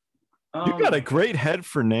 You got a great head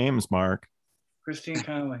for names, Mark. Christine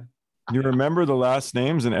Connolly. You remember the last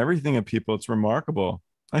names and everything of people. It's remarkable.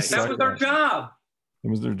 That was their job. It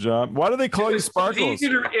was their job. Why do they call you Sparkles?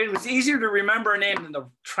 It was easier to remember a name than to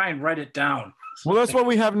try and write it down. Well, that's why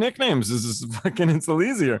we have nicknames. This is fucking, it's a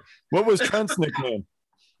little easier. What was Trent's nickname?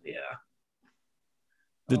 Yeah.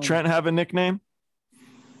 Did Trent have a nickname?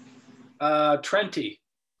 Trenty.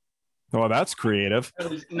 Oh, that's creative.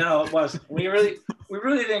 No, it wasn't. We really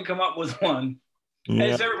didn't come up with one. Yeah.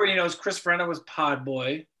 As everybody knows, Chris Brenna was Pod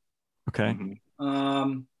Boy. Okay.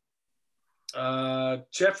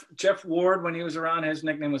 Jeff Ward, when he was around, his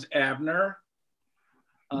nickname was Abner.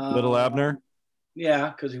 Little Abner? Yeah,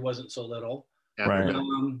 because he wasn't so little. Right.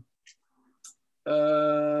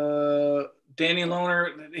 Danny Loner,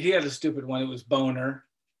 he had a stupid one. It was Boner.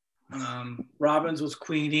 Robbins was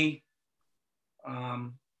Queenie.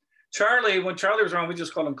 Charlie, when Charlie was around, we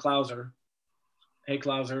just called him Clouser. Hey,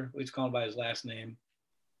 Clouser. We just called him by his last name.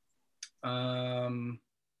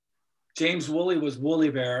 James Woolley was Woolly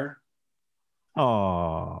Bear.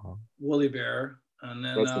 Oh. Woolly Bear. And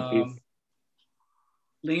then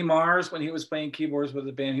Lee Mars, when he was playing keyboards with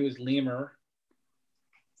the band, he was Lemur.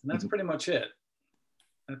 And that's pretty much it.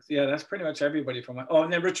 That's pretty much everybody from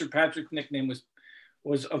and then Richard Patrick's nickname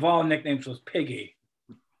was of all nicknames was Piggy.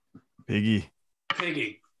 Piggy.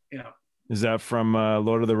 Yeah. Is that from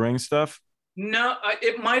Lord of the Rings stuff? No,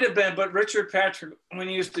 it might have been, but Richard Patrick, when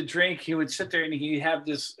he used to drink, he would sit there and he'd have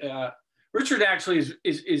this. Richard actually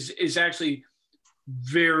is actually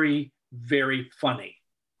very, very funny.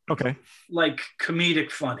 Okay. Like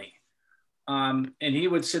comedic funny. And he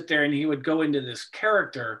would sit there and he would go into this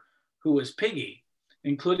character who was Piggy,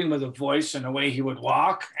 including with a voice and the way he would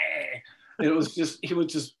walk. It was just, he would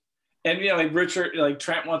just, and like Richard, like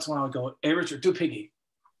Trent once in a while would go, "Hey Richard, do Piggy,"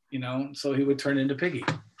 so he would turn into Piggy.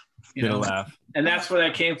 Laugh. And that's where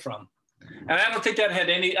that came from. And I don't think that had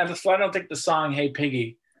I don't think the song "Hey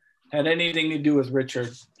Piggy" had anything to do with Richard,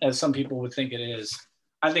 as some people would think it is.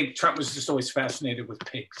 I think Trent was just always fascinated with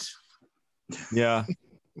pigs. Yeah.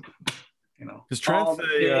 Because Trent's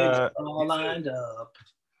all lined up.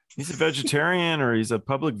 He's a vegetarian or he's a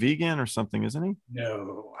public vegan or something, isn't he?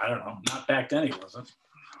 No, I don't know. Not back then he wasn't.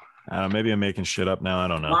 I don't know. Maybe I'm making shit up now. I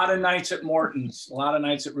don't know. A lot of nights at Morton's. A lot of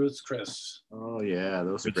nights at Ruth's Chris. Oh, yeah.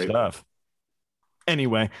 Those are Good great stuff.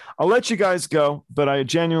 Anyway, I'll let you guys go, but I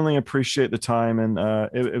genuinely appreciate the time. And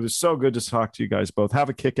it was so good to talk to you guys both. Have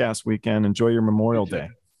a kick-ass weekend. Enjoy your Memorial Day.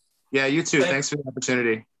 Yeah, you too. Thanks for the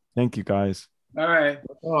opportunity. Thank you, guys. All right.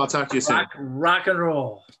 Oh, I'll talk to you soon. Rock and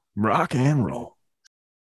roll. Rock and roll.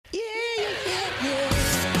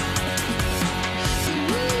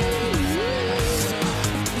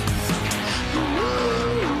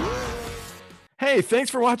 Hey, thanks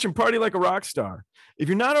for watching Party Like a Rockstar. If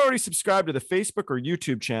you're not already subscribed to the Facebook or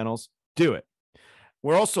YouTube channels, do it.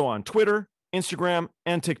 We're also on Twitter, Instagram,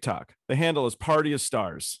 and TikTok. The handle is Party of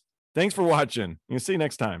Stars. Thanks for watching. We'll see you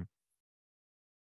next time.